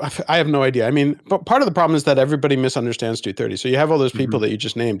 I have no idea. I mean, but part of the problem is that everybody misunderstands 230. So you have all those people that you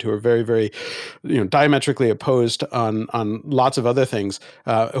just named who are very, very, diametrically opposed on lots of other things,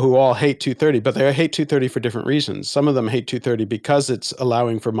 who all hate 230, but they hate 230 for different reasons. Some of them hate 230 because it's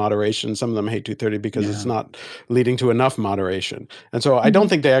allowing for moderation. Some of them hate 230 because it's not leading to enough moderation. And so I don't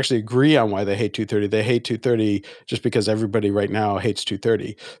think they actually agree on why they hate 230. They hate 230 just because everybody right now hates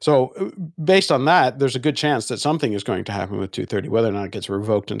 230. So based on that, there's a good chance that something is going to happen with 230, whether or not gets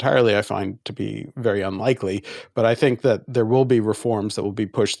revoked entirely, I find to be very unlikely. But I think that there will be reforms that will be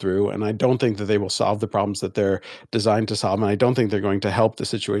pushed through, and I don't think that they will solve the problems that they're designed to solve. And I don't think they're going to help the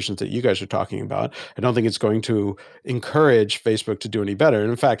situations that you guys are talking about. I don't think it's going to encourage Facebook to do any better. And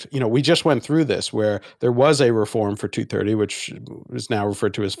in fact, we just went through this where there was a reform for 230, which is now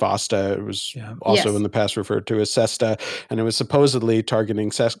referred to as FOSTA. It was also in the past referred to as SESTA, and it was supposedly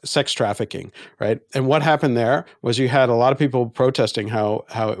targeting sex trafficking, right? And what happened there was you had a lot of people protesting how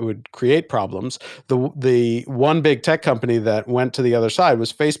it would create problems. The one big tech company that went to the other side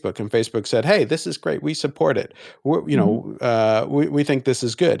was Facebook, and Facebook said, "Hey, this is great. We support it. We think this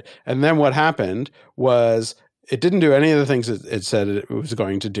is good." And then what happened was it didn't do any of the things it said it was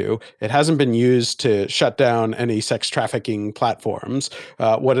going to do. It hasn't been used to shut down any sex trafficking platforms.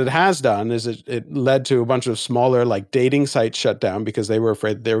 What it has done is it led to a bunch of smaller dating sites shut down because they were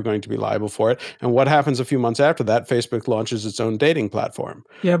afraid they were going to be liable for it. And what happens a few months after that? Facebook launches its own dating platform.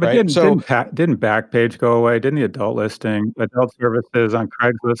 Yeah, but right? didn't Backpage go away? Didn't the adult services on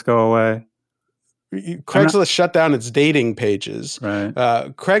Craigslist go away? Craigslist shut down its dating pages. Right.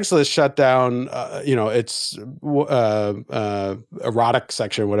 Craigslist shut down, its erotic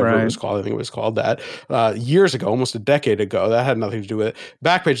section, whatever it was called. I think it was called that years ago, almost a decade ago. That had nothing to do with it.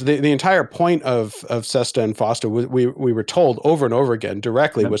 Backpage. The entire point of SESTA and FOSTA, we were told over and over again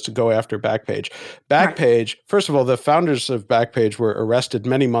directly, was to go after Backpage. Backpage. First of all, the founders of Backpage were arrested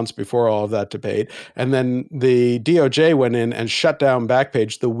many months before all of that debate, and then the DOJ went in and shut down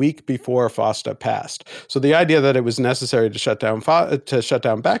Backpage the week before FOSTA passed. So the idea that it was necessary to shut down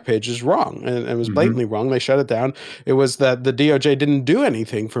Backpage is wrong, and it was blatantly wrong. They shut it down. It was that the DOJ didn't do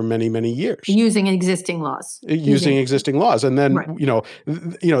anything for many, many years, using existing laws, and then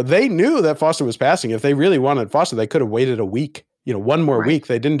they knew that FOSTA was passing. If they really wanted FOSTA, they could have waited a week. One more week.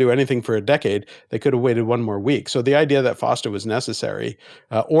 They didn't do anything for a decade. They could have waited one more week. So the idea that FOSTA was necessary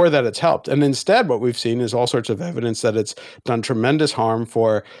or that it's helped. And instead, what we've seen is all sorts of evidence that it's done tremendous harm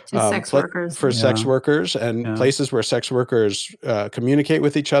for sex workers and places where sex workers communicate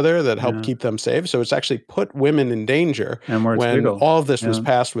with each other that help keep them safe. So it's actually put women in danger when all of this was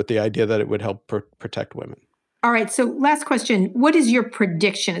passed with the idea that it would help protect women. All right. So last question. What is your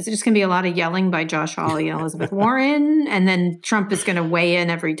prediction? Is it just going to be a lot of yelling by Josh Hawley and Elizabeth Warren? And then Trump is going to weigh in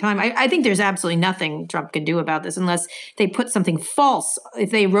every time? I think there's absolutely nothing Trump can do about this unless they put something false,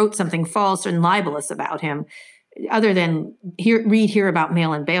 if they wrote something false and libelous about him, other than read here about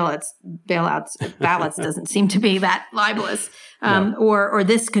mail-in ballots doesn't seem to be that libelous. Or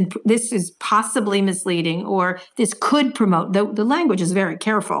this is possibly misleading, or this could promote. The language is very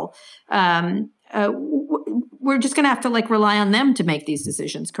careful. We're just going to have to rely on them to make these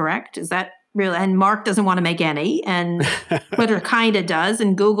decisions, correct? Is that real? And Mark doesn't want to make any, and Twitter kind of does,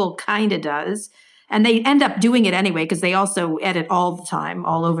 and Google kind of does. And they end up doing it anyway because they also edit all the time,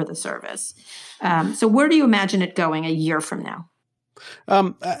 all over the service. So where do you imagine it going a year from now?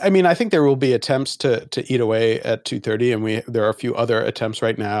 I think there will be attempts to eat away at 230, and there are a few other attempts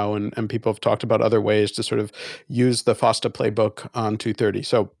right now, and people have talked about other ways to sort of use the FOSTA playbook on 230.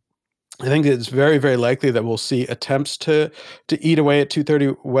 So I think it's very, very likely that we'll see attempts to eat away at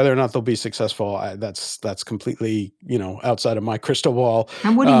 230. Whether or not they'll be successful, that's completely outside of my crystal ball.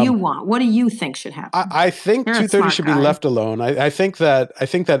 And what do you want? What do you think should happen? I think 230 should be left alone. I think that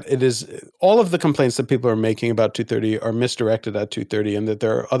it is all of the complaints that people are making about 230 are misdirected at 230, and that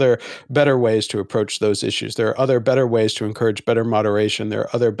there are other better ways to approach those issues. There are other better ways to encourage better moderation. There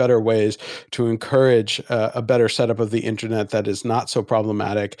are other better ways to encourage a better setup of the internet that is not so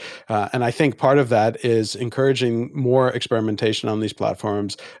problematic. And I think part of that is encouraging more experimentation on these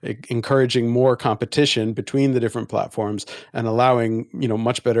platforms, encouraging more competition between the different platforms, and allowing,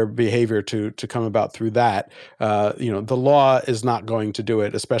 much better behavior to come about through that. The law is not going to do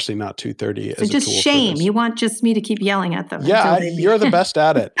it, especially not 230 as a just tool shame. for this. You want just me to keep yelling at them. Yeah, you're the best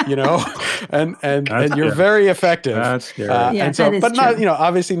at it, and you're very effective. That's scary. And so, but not,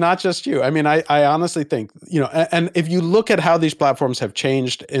 obviously not just you. I mean, I honestly think, and if you look at how these platforms have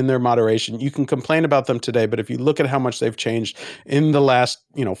changed in their moderation, you can complain about them today, but if you look at how much they've changed in the last,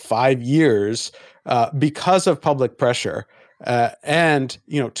 5 years, because of public pressure, and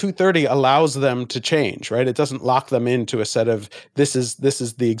 230 allows them to change, right? It doesn't lock them into a set of this is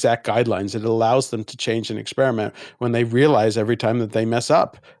the exact guidelines. It allows them to change and experiment when they realize every time that they mess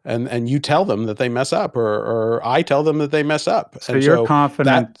up, and you tell them that they mess up, or I tell them that they mess up. So you're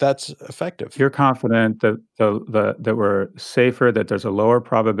confident that's effective. You're confident that that we're safer, that there's a lower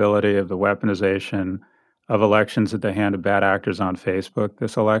probability of the weaponization of elections at the hand of bad actors on Facebook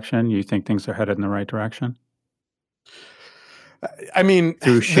this election? You think things are headed in the right direction? I mean,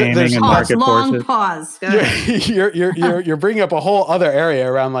 through shaming and market forces. Pause. You're bringing up a whole other area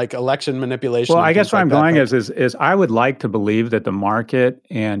around like election manipulation. Well, I guess where I'm going is I would like to believe that the market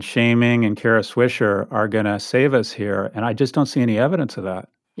and shaming and Kara Swisher are going to save us here, and I just don't see any evidence of that.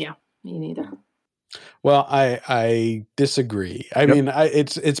 Yeah, me neither. Well, I disagree. I mean,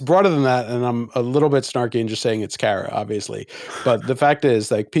 it's broader than that, and I'm a little bit snarky in just saying it's Kara, obviously. But the fact is,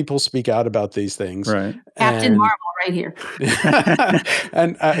 like, people speak out about these things. Right. Captain Marvel right here.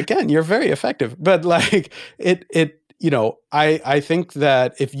 And again, you're very effective. But like I think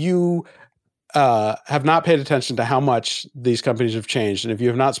that if you have not paid attention to how much these companies have changed, and if you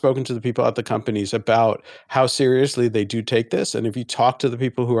have not spoken to the people at the companies about how seriously they do take this, and if you talk to the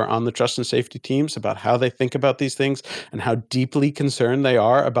people who are on the trust and safety teams about how they think about these things and how deeply concerned they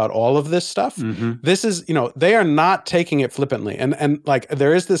are about all of this stuff, this is, they are not taking it flippantly. And like,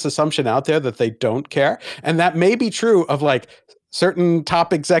 there is this assumption out there that they don't care. And that may be true of like certain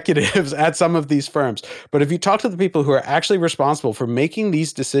top executives at some of these firms. But if you talk to the people who are actually responsible for making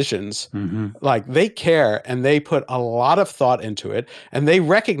these decisions, like, they care and they put a lot of thought into it, and they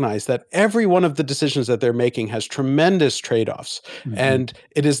recognize that every one of the decisions that they're making has tremendous trade-offs. And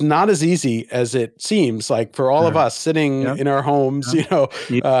it is not as easy as it seems, like, for all of us sitting in our homes,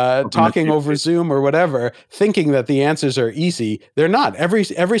 talking over Zoom or whatever, thinking that the answers are easy. They're not.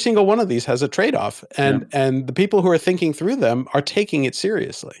 Every single one of these has a trade-off. And the people who are thinking through them are taking it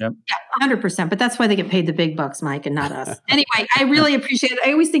seriously. Yeah, 100%. But that's why they get paid the big bucks, Mike, and not us. Anyway, I really appreciate it.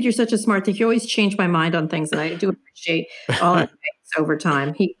 I always think you're such a smart thing. You always change my mind on things, and I do appreciate all of things over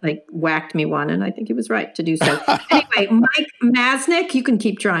time. He whacked me one, and I think he was right to do so. Anyway, Mike Masnick, you can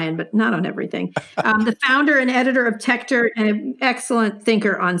keep trying, but not on everything. The founder and editor of Techter, and an excellent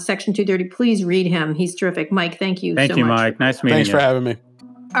thinker on Section 230. Please read him. He's terrific. Mike, thank you so much. Thank you, Mike. Nice meeting you. Thanks for having me.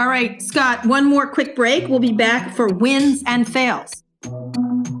 All right, Scott, one more quick break. We'll be back for wins and fails.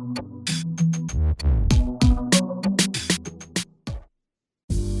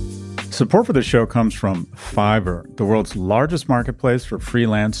 Support for the show comes from Fiverr, the world's largest marketplace for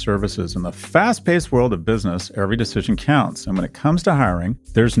freelance services. In the fast-paced world of business, every decision counts. And when it comes to hiring,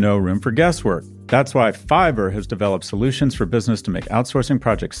 there's no room for guesswork. That's why Fiverr has developed solutions for business to make outsourcing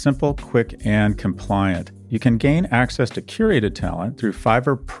projects simple, quick, and compliant. You can gain access to curated talent through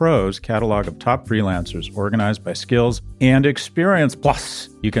Fiverr Pro's catalog of top freelancers organized by skills and experience. Plus,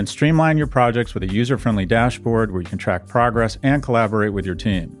 you can streamline your projects with a user-friendly dashboard where you can track progress and collaborate with your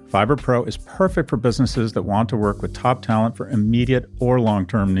team. Fiverr Pro is perfect for businesses that want to work with top talent for immediate or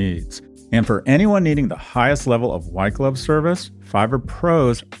long-term needs. And for anyone needing the highest level of white glove service, Fiverr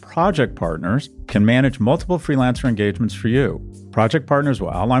Pro's project partners can manage multiple freelancer engagements for you. Project partners will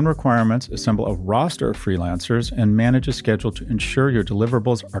outline requirements, assemble a roster of freelancers, and manage a schedule to ensure your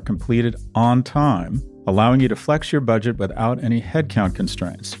deliverables are completed on time, allowing you to flex your budget without any headcount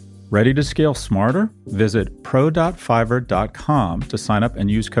constraints. Ready to scale smarter? Visit pro.fiverr.com to sign up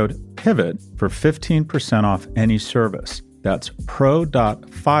and use code PIVOT for 15% off any service. That's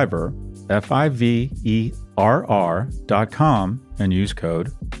pro.fiverr, FIVERR.com, and use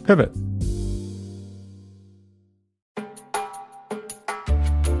code PIVOT.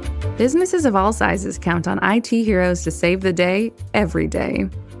 Businesses of all sizes count on IT heroes to save the day every day.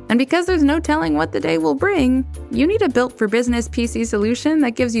 And because there's no telling what the day will bring, you need a built-for-business PC solution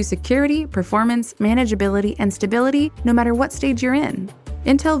that gives you security, performance, manageability, and stability no matter what stage you're in.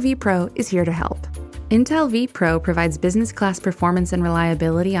 Intel vPro is here to help. Intel vPro provides business-class performance and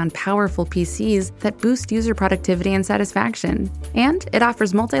reliability on powerful PCs that boost user productivity and satisfaction. And it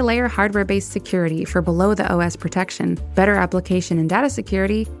offers multi-layer hardware-based security for below-the-OS protection, better application and data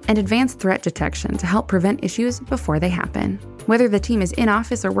security, and advanced threat detection to help prevent issues before they happen. Whether the team is in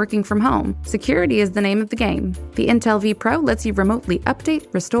office or working from home, security is the name of the game. The Intel vPro lets you remotely update,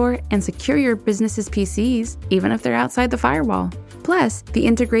 restore, and secure your business's PCs, even if they're outside the firewall. Plus, the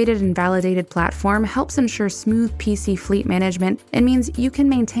integrated and validated platform helps ensure smooth PC fleet management and means you can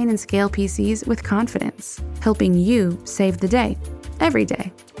maintain and scale PCs with confidence, helping you save the day, every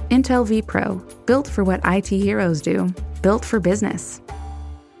day. Intel vPro, built for what IT heroes do, built for business.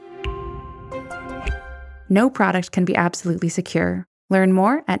 No product can be absolutely secure. Learn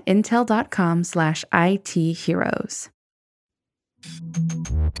more at intel.com/itheroes.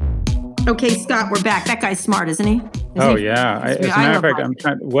 Okay, Scott, we're back. That guy's smart, isn't he? Yeah. As a matter of fact, I'm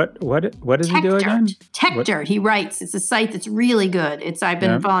trying. What does he do again? Tector. He writes. It's a site that's really good. I've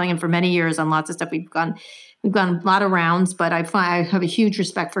been following him for many years on lots of stuff. We've gone a lot of rounds, but I have a huge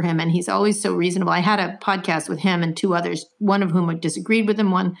respect for him, and he's always so reasonable. I had a podcast with him and two others, one of whom disagreed with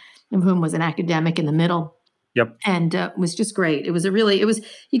him, one of whom was an academic in the middle. Yep. And it was just great. You got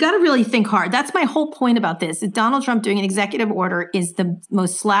to really think hard. That's my whole point about this. Donald Trump doing an executive order is the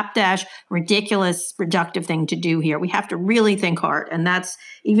most slapdash, ridiculous, reductive thing to do here. We have to really think hard. And that's,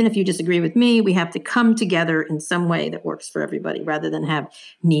 even if you disagree with me, we have to come together in some way that works for everybody rather than have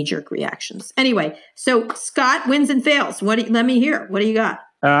knee-jerk reactions. Anyway, so Scott, wins and fails. Let me hear. What do you got?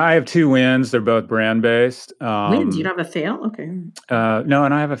 I have 2 wins. They're both brand-based. Wins? You don't have a fail? Okay. No,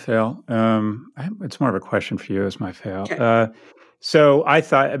 and I have a fail. It's more of a question for you as my fail. Okay. So I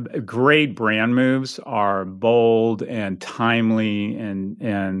thought great brand moves are bold and timely,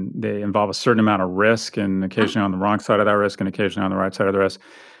 and they involve a certain amount of risk, and occasionally on the wrong side of that risk, and occasionally on the right side of the risk.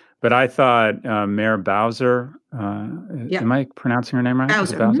 But I thought Mayor Bowser, am I pronouncing her name right?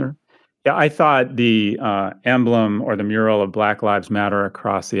 Bowser. Bowser? Yeah, I thought the emblem or the mural of Black Lives Matter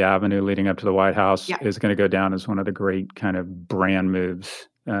across the avenue leading up to the White House is going to go down as one of the great kind of brand moves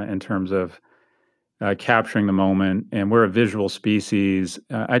in terms of capturing the moment. And we're a visual species.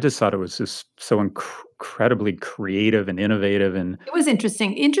 I just thought it was just so incredibly creative and innovative. And it was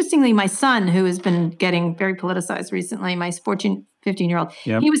interesting. Interestingly, my son, who has been getting very politicized recently, my 15-year-old,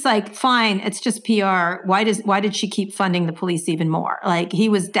 he was like, fine, it's just PR. Why did she keep funding the police even more? Like he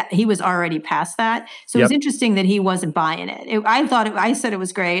was already past that. So it was interesting that he wasn't buying it. I said it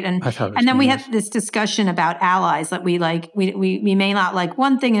was great. And then we had this discussion about allies that we may not like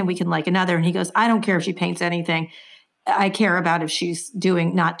one thing and we can like another. And he goes, I don't care if she paints anything. I care about if she's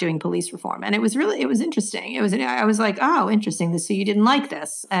not doing police reform. And it was interesting. I was like, oh, interesting. So you didn't like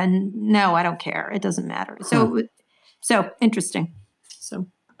this. And no, I don't care. It doesn't matter. So interesting. So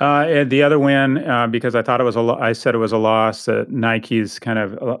the other win, because I thought I said it was a loss, that Nike's kind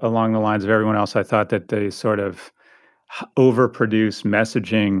of along the lines of everyone else. I thought that they sort of overproduced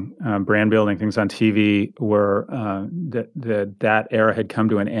messaging, brand building things on TV were that era had come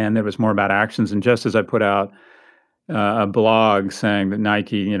to an end. It was more about actions. And just as I put out a blog saying that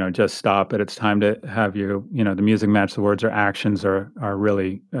Nike, just stop it. It's time to have the music match the words, or actions are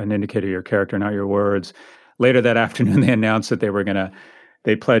really an indicator of your character, not your words. Later that afternoon, they announced that they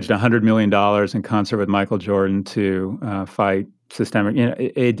pledged $100 million in concert with Michael Jordan to fight systemic.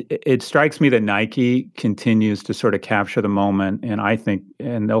 It strikes me that Nike continues to sort of capture the moment, and I think,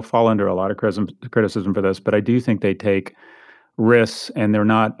 and they'll fall under a lot of criticism for this, but I do think they take risks and they're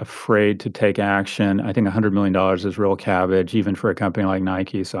not afraid to take action. I think $100 million is real cabbage, even for a company like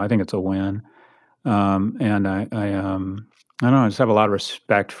Nike. So I think it's a win. And I don't know, I just have a lot of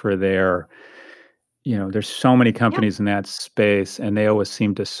respect for their. There's so many companies in that space, and they always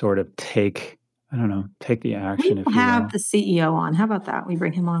seem to sort of take the action. We have the CEO on. How about that? We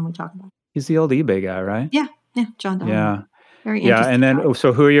bring him on. We talk about it. He's the old eBay guy, right? Yeah, John Donovan. Yeah. Very interesting. Yeah, and then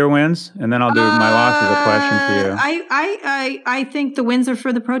so who are your wins? And then I'll do my loss as a question for you. I think the wins are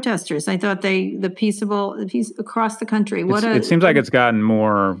for the protesters. I thought the peace across the country. It seems like it's gotten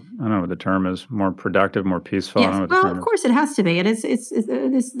more. I don't know what the term is. More productive, more peaceful. Yes. Of course it has to be. And it's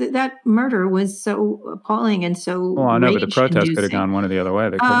that murder was so appalling and so. Well, I know, but the protest could have gone one or the other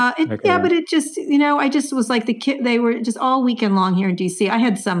way. But it just I just was like the kid. They were just all weekend long here in DC. I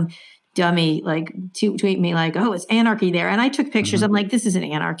had some dummy tweet me like, oh, it's anarchy there. And I took pictures. I'm like, this isn't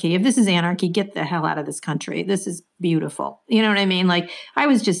anarchy. If this is anarchy, get the hell out of this country. This is beautiful. You know what I mean? Like, I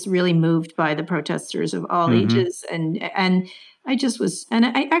was just really moved by the protesters of all ages. And I just was, and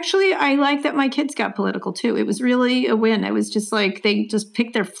I like that my kids got political too. It was really a win. It was just like they just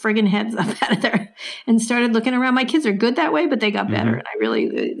picked their friggin' heads up out of there and started looking around. My kids are good that way, but they got better. And I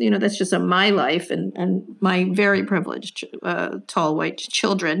really, that's just on my life and my very privileged tall white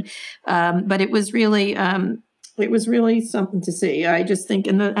children. But it was really something to see. I just think,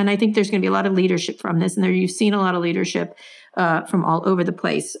 and I think there's going to be a lot of leadership from this, and you've seen a lot of leadership from all over the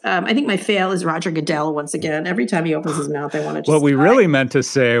place. I think my fail is Roger Goodell once again. Every time he opens his mouth, I want to just What we really meant to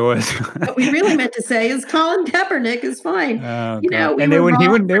say was what we really meant to say is Colin Kaepernick is fine. Oh, we and were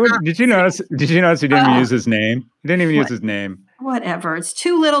wrong. Did you notice he didn't even use his name? He didn't even use his name. Whatever. It's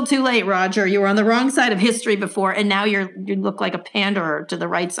too little, too late, Roger. You were on the wrong side of history before, and now you look like a panderer to the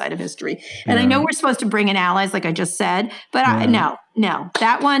right side of history. And I know we're supposed to bring in allies, like I just said, but no.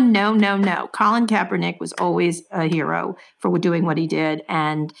 That one, no. Colin Kaepernick was always a hero for doing what he did.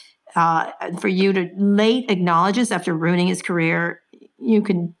 And for you to late acknowledge this after ruining his career, you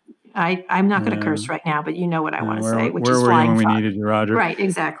can... I'm not going to curse right now, but you know what I want to say, which is flying when we fuck. needed you, Roger. Right,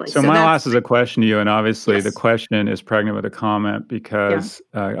 exactly. So my last is a question to you, and obviously the question is pregnant with a comment because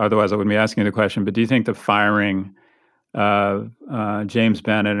otherwise I wouldn't be asking you the question. But do you think the firing of James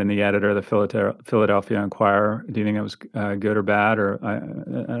Bennett and the editor of the Philadelphia Inquirer, do you think it was good or bad? Or I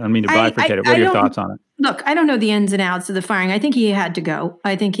don't mean to bifurcate it. What are your thoughts on it? Look, I don't know the ins and outs of the firing. I think he had to go.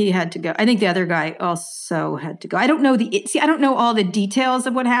 I think the other guy also had to go. I don't know all the details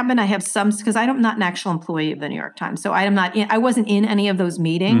of what happened. I have some because I'm not an actual employee of the New York Times, so I wasn't in any of those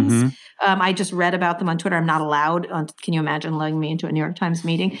meetings. Mm-hmm. I just read about them on Twitter. I'm not allowed. Can you imagine letting me into a New York Times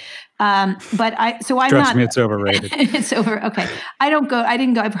meeting? I'm Trust me, it's overrated. It's over. Okay, I don't go. I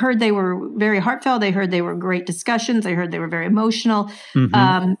didn't go. I've heard they were very heartfelt. I heard they were great discussions. I heard they were very emotional.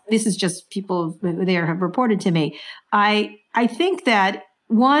 Mm-hmm. This is just people there have reported to me. I think that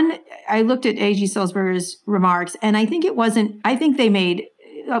I looked at A.G. Sulzberger's remarks, and I think they made.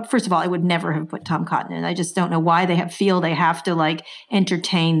 First of all, I would never have put Tom Cotton in. I just don't know why they feel they have to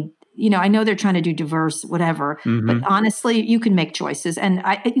entertain. I know they're trying to do diverse, whatever, but honestly, you can make choices. And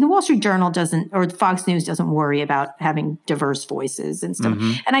the Wall Street Journal doesn't, or Fox News doesn't worry about having diverse voices and stuff.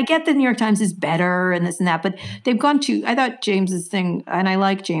 Mm-hmm. And I get the New York Times is better and this and that, but they've gone to, I thought James's thing, and I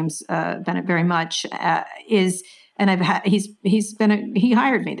like James Bennett very much, and he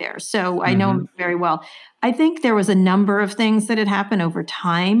hired me there. So I know him very well. I think there was a number of things that had happened over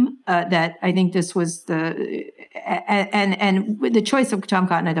time that I think this was and the choice of Tom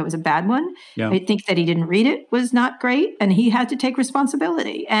Cotton, I thought was a bad one. Yeah. I think that he didn't read it was not great, and he had to take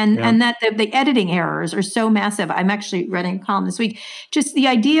responsibility. And that the editing errors are so massive. I'm actually writing a column this week. Just the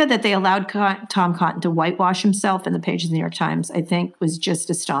idea that they allowed Tom Cotton to whitewash himself in the pages of the New York Times, I think, was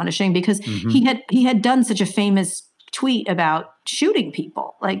just astonishing because he had done such a famous tweet about shooting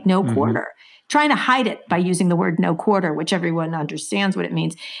people, like no quarter. Trying to hide it by using the word no quarter, which everyone understands what it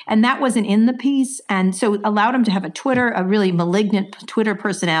means. And that wasn't in the piece. And so it allowed him to have a really malignant Twitter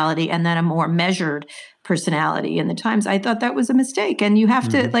personality and then a more measured personality in the Times. I thought that was a mistake. And you have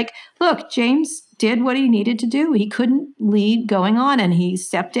to look, James did what he needed to do. He couldn't lead going on and he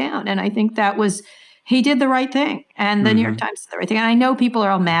stepped down. And I think he did the right thing. And the New York Times did the right thing. And I know people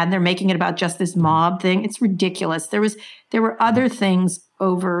are all mad and they're making it about just this mob thing. It's ridiculous. There were other things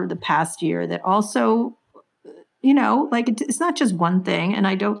over the past year that also, it's not just one thing. And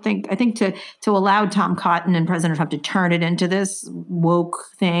I think to allow Tom Cotton and President Trump to turn it into this woke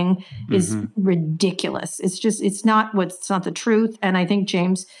thing is ridiculous. It's not the truth. And I think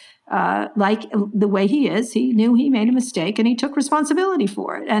James, like the way he is, he knew he made a mistake and he took responsibility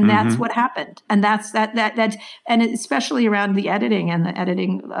for it. And that's what happened. And that's and especially around the editing and the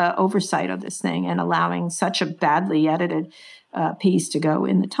editing oversight of this thing and allowing such a badly edited piece to go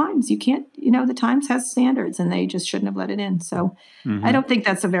in the Times. You can't, the Times has standards and they just shouldn't have let it in. So I don't think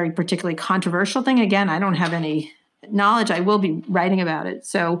that's a very particularly controversial thing. Again, I don't have any knowledge. I will be writing about it.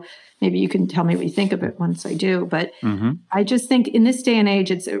 So maybe you can tell me what you think of it once I do. But I just think in this day and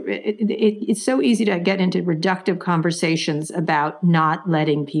age, it's so easy to get into reductive conversations about not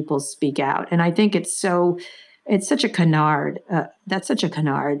letting people speak out. And I think it's such a canard. That's such a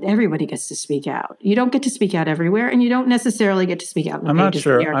canard. Everybody gets to speak out. You don't get to speak out everywhere, and you don't necessarily get to speak out in the pages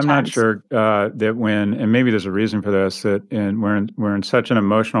of the New York Times. I'm not sure that and maybe there's a reason for this, we're in such an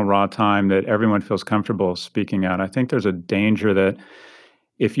emotional raw time that everyone feels comfortable speaking out. I think there's a danger that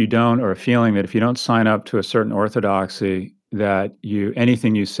if you don't sign up to a certain orthodoxy, that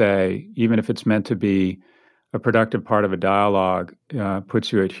anything you say, even if it's meant to be a productive part of a dialogue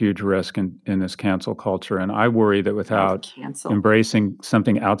puts you at huge risk in this cancel culture. And I worry that without embracing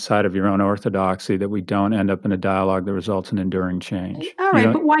something outside of your own orthodoxy, that we don't end up in a dialogue that results in enduring change. All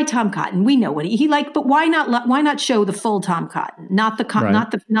right, but why Tom Cotton? We know what he liked, but why not show the full Tom Cotton, not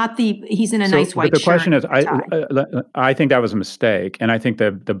the he's in a nice white shirt. But the question is, I think that was a mistake, and I think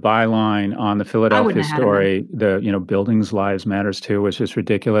the byline on the Philadelphia story, buildings lives matters too, was just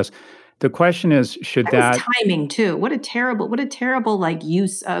ridiculous. The question is, should that was timing too? What a terrible like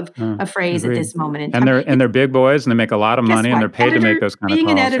use of a phrase at this moment in time. And they're big boys, and they make a lot of money, and they're paid to make those kind of calls.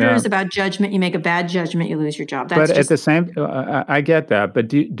 Being an editor is about judgment. You make a bad judgment, you lose your job. But at the same, I get that. But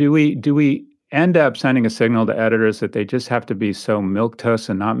do we end up sending a signal to editors that they just have to be so milquetoast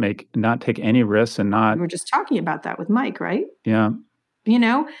and not take any risks and not? We were just talking about that with Mike, right? Yeah.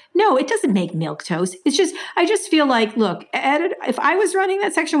 No, it doesn't make milquetoast. It's just, I just feel like, look, if I was running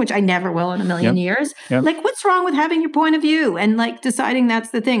that section, which I never will in a million years, like, what's wrong with having your point of view and like deciding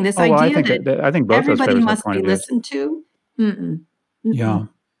that's the thing? This idea that I think both everybody must be listened to. Yeah.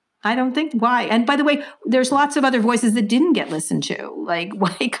 I don't think why. And by the way, there's lots of other voices that didn't get listened to. Like,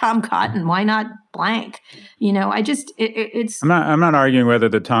 why Tom Cotton? Why not blank? I just it's. I'm not arguing whether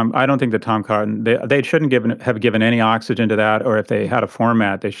I don't think the Tom Cotton they shouldn't have given any oxygen to that, or if they had a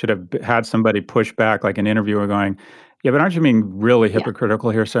format, they should have had somebody push back, like an interviewer going, "Yeah, but aren't you being really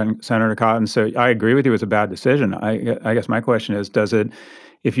hypocritical here, Senator Cotton?" So I agree with you. It was a bad decision. I guess my question is, does it?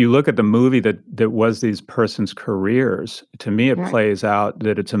 If you look at the movie that was these persons' careers, to me it plays out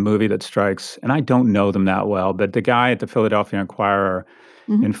that it's a movie that strikes, and I don't know them that well, but the guy at the Philadelphia Inquirer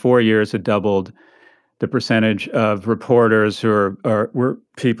in 4 years had doubled the percentage of reporters who were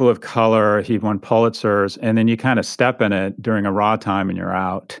people of color. He won Pulitzers, and then you kind of step in it during a raw time and you're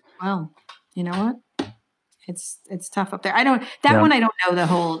out. Well, you know what? It's tough up there. One I don't know the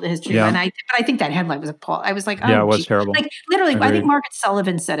whole history of, but I think that headline was appalling. I was like, it was terrible. Like literally, I think Margaret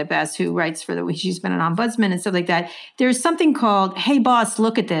Sullivan said it best, who writes for she's been an ombudsman and stuff like that. There's something called, "Hey boss,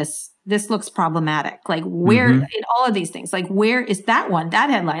 look at this. This looks problematic." Like, where in all of these things, like, where is that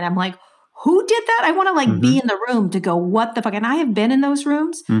headline? I'm like, who did that? I want to be in the room to go, what the fuck? And I have been in those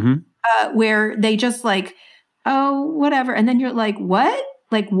rooms where they just like, oh, whatever. And then you're like, what?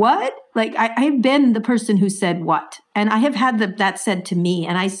 Like, what? Like, I have been the person who said what? And I have had that said to me.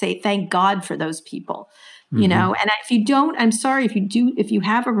 And I say, thank God for those people, And if you don't, I'm sorry, if you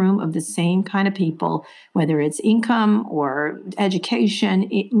have a room of the same kind of people, whether it's income or education,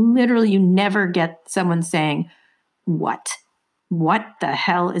 literally you never get someone saying, what? What the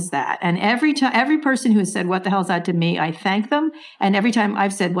hell is that? And every person who has said, what the hell is that to me, I thank them. And every time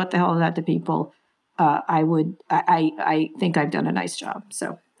I've said, what the hell is that to people, I think I've done a nice job.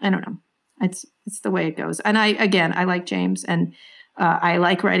 So I don't know. It's the way it goes. And I like James, and I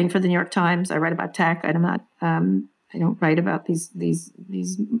like writing for the New York Times. I write about tech. I don't write about these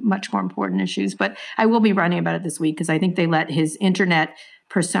much more important issues, but I will be writing about it this week because I think they let his internet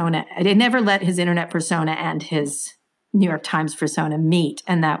persona. They never let his internet persona and his New York Times persona meet,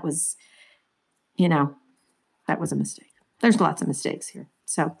 and that was, that was a mistake. There's lots of mistakes here.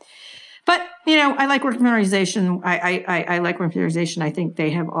 So. But, I like working for an organization. I like working for an organization. I think they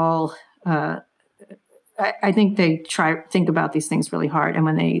have all, I think they think about these things really hard. And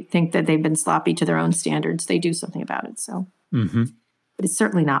when they think that they've been sloppy to their own standards, they do something about it. So, but it's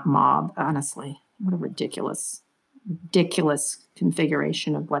certainly not mob, honestly. What a ridiculous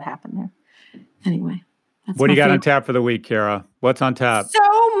configuration of what happened there. Anyway. What do you got on tap for the week, Kara? What's on tap?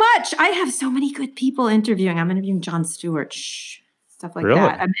 So much. I have so many good people interviewing. I'm interviewing Jon Stewart. Stuff like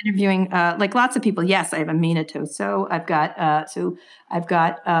that. I'm interviewing like lots of people. Yes, I have Amina Toso. I've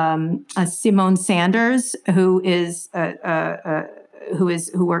got Simone Sanders, who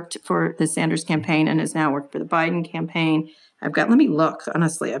worked for the Sanders campaign and has now worked for the Biden campaign. Let me look.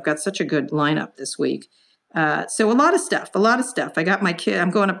 Honestly, I've got such a good lineup this week. So a lot of stuff. I got my kid. I'm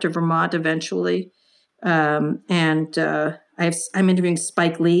going up to Vermont eventually, and I'm interviewing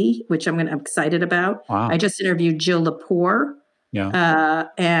Spike Lee, which I'm excited about. Wow. I just interviewed Jill Lepore. Yeah.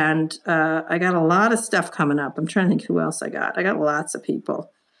 And I got a lot of stuff coming up. I'm trying to think who else I got. I got lots of people.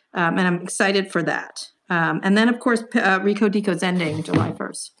 And I'm excited for that. And then, of course, Rico Decode's ending July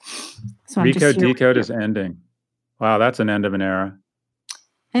 1st. So Rico Decode is ending. Wow, that's an end of an era.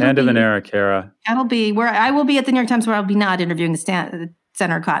 End of an era, Kara. That'll be where I will be at the New York Times, where I'll be not interviewing Senator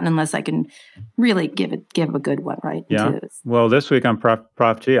Cotton unless I can really give a good one, right? Yeah. Well, this week on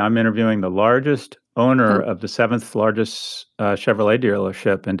Prof G, I'm interviewing the largest owner of the 7th largest Chevrolet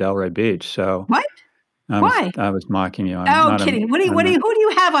dealership in Delray Beach. So what? Why? I was mocking you. Kidding. Who do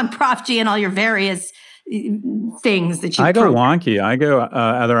you have on Prof G and all your various things that you I go program. wonky. I go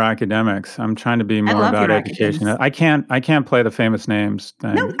other academics. I'm trying to be more about education. Academics. I can't play the famous names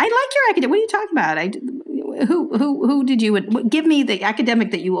thing. No, I like your academic. What are you talking about? Who did you give me the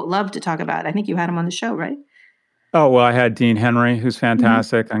academic that you love to talk about? I think you had him on the show, right? Oh, well, I had Dean Henry, who's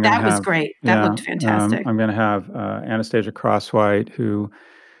fantastic. Mm-hmm. That was great. That looked fantastic. I'm going to have Anastasia Crosswhite, who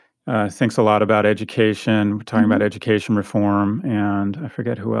thinks a lot about education. We're talking about education reform, and I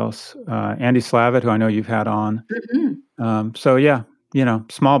forget who else. Andy Slavitt, who I know you've had on. So yeah,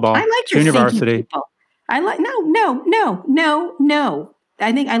 small ball. I like your junior thinking varsity. people. I like no.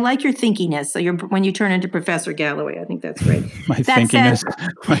 I think I like your thinkiness. So when you turn into Professor Galloway, I think that's great. My thinkiness.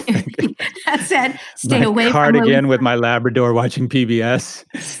 That said, stay my away from cardigan with my Labrador watching PBS.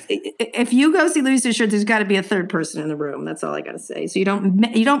 If you go see Louis Fisher, there's got to be a third person in the room. That's all I got to say. So you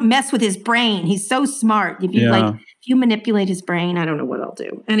don't mess with his brain. He's so smart. If you manipulate his brain, I don't know what I'll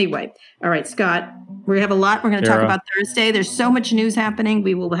do. Anyway, all right, Scott, we have a lot we're going to talk about Thursday. There's so much news happening.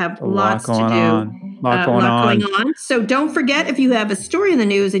 We will have lots to do. A lot going on. So don't forget, if you have a story in the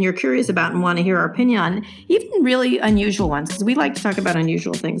news and you're curious about and want to hear our opinion on, even really unusual ones, because we like to talk about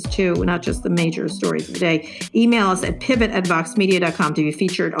unusual things too, not just the major stories of the day. Email us at pivot@voxmedia.com to be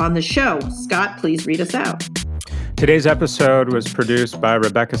featured on the show. Scott, please read us out. Today's episode was produced by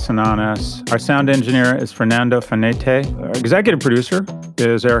Rebecca Sananes. Our sound engineer is Fernando Fanete. Our executive producer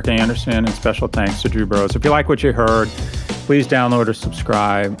is Erica Anderson, and special thanks to Drew Burrows. If you like what you heard, please download or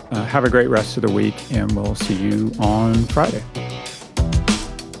subscribe. Have a great rest of the week, and we'll see you on Friday.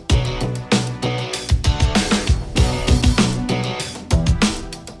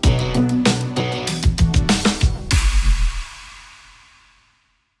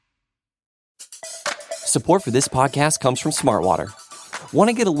 Support for this podcast comes from Smartwater. Want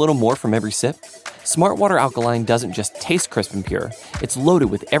to get a little more from every sip? Smartwater Alkaline doesn't just taste crisp and pure. It's loaded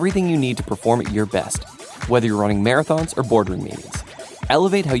with everything you need to perform at your best, whether you're running marathons or boardroom meetings.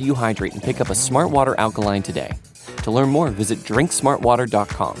 Elevate how you hydrate and pick up a Smartwater Alkaline today. To learn more, visit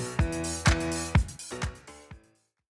drinksmartwater.com.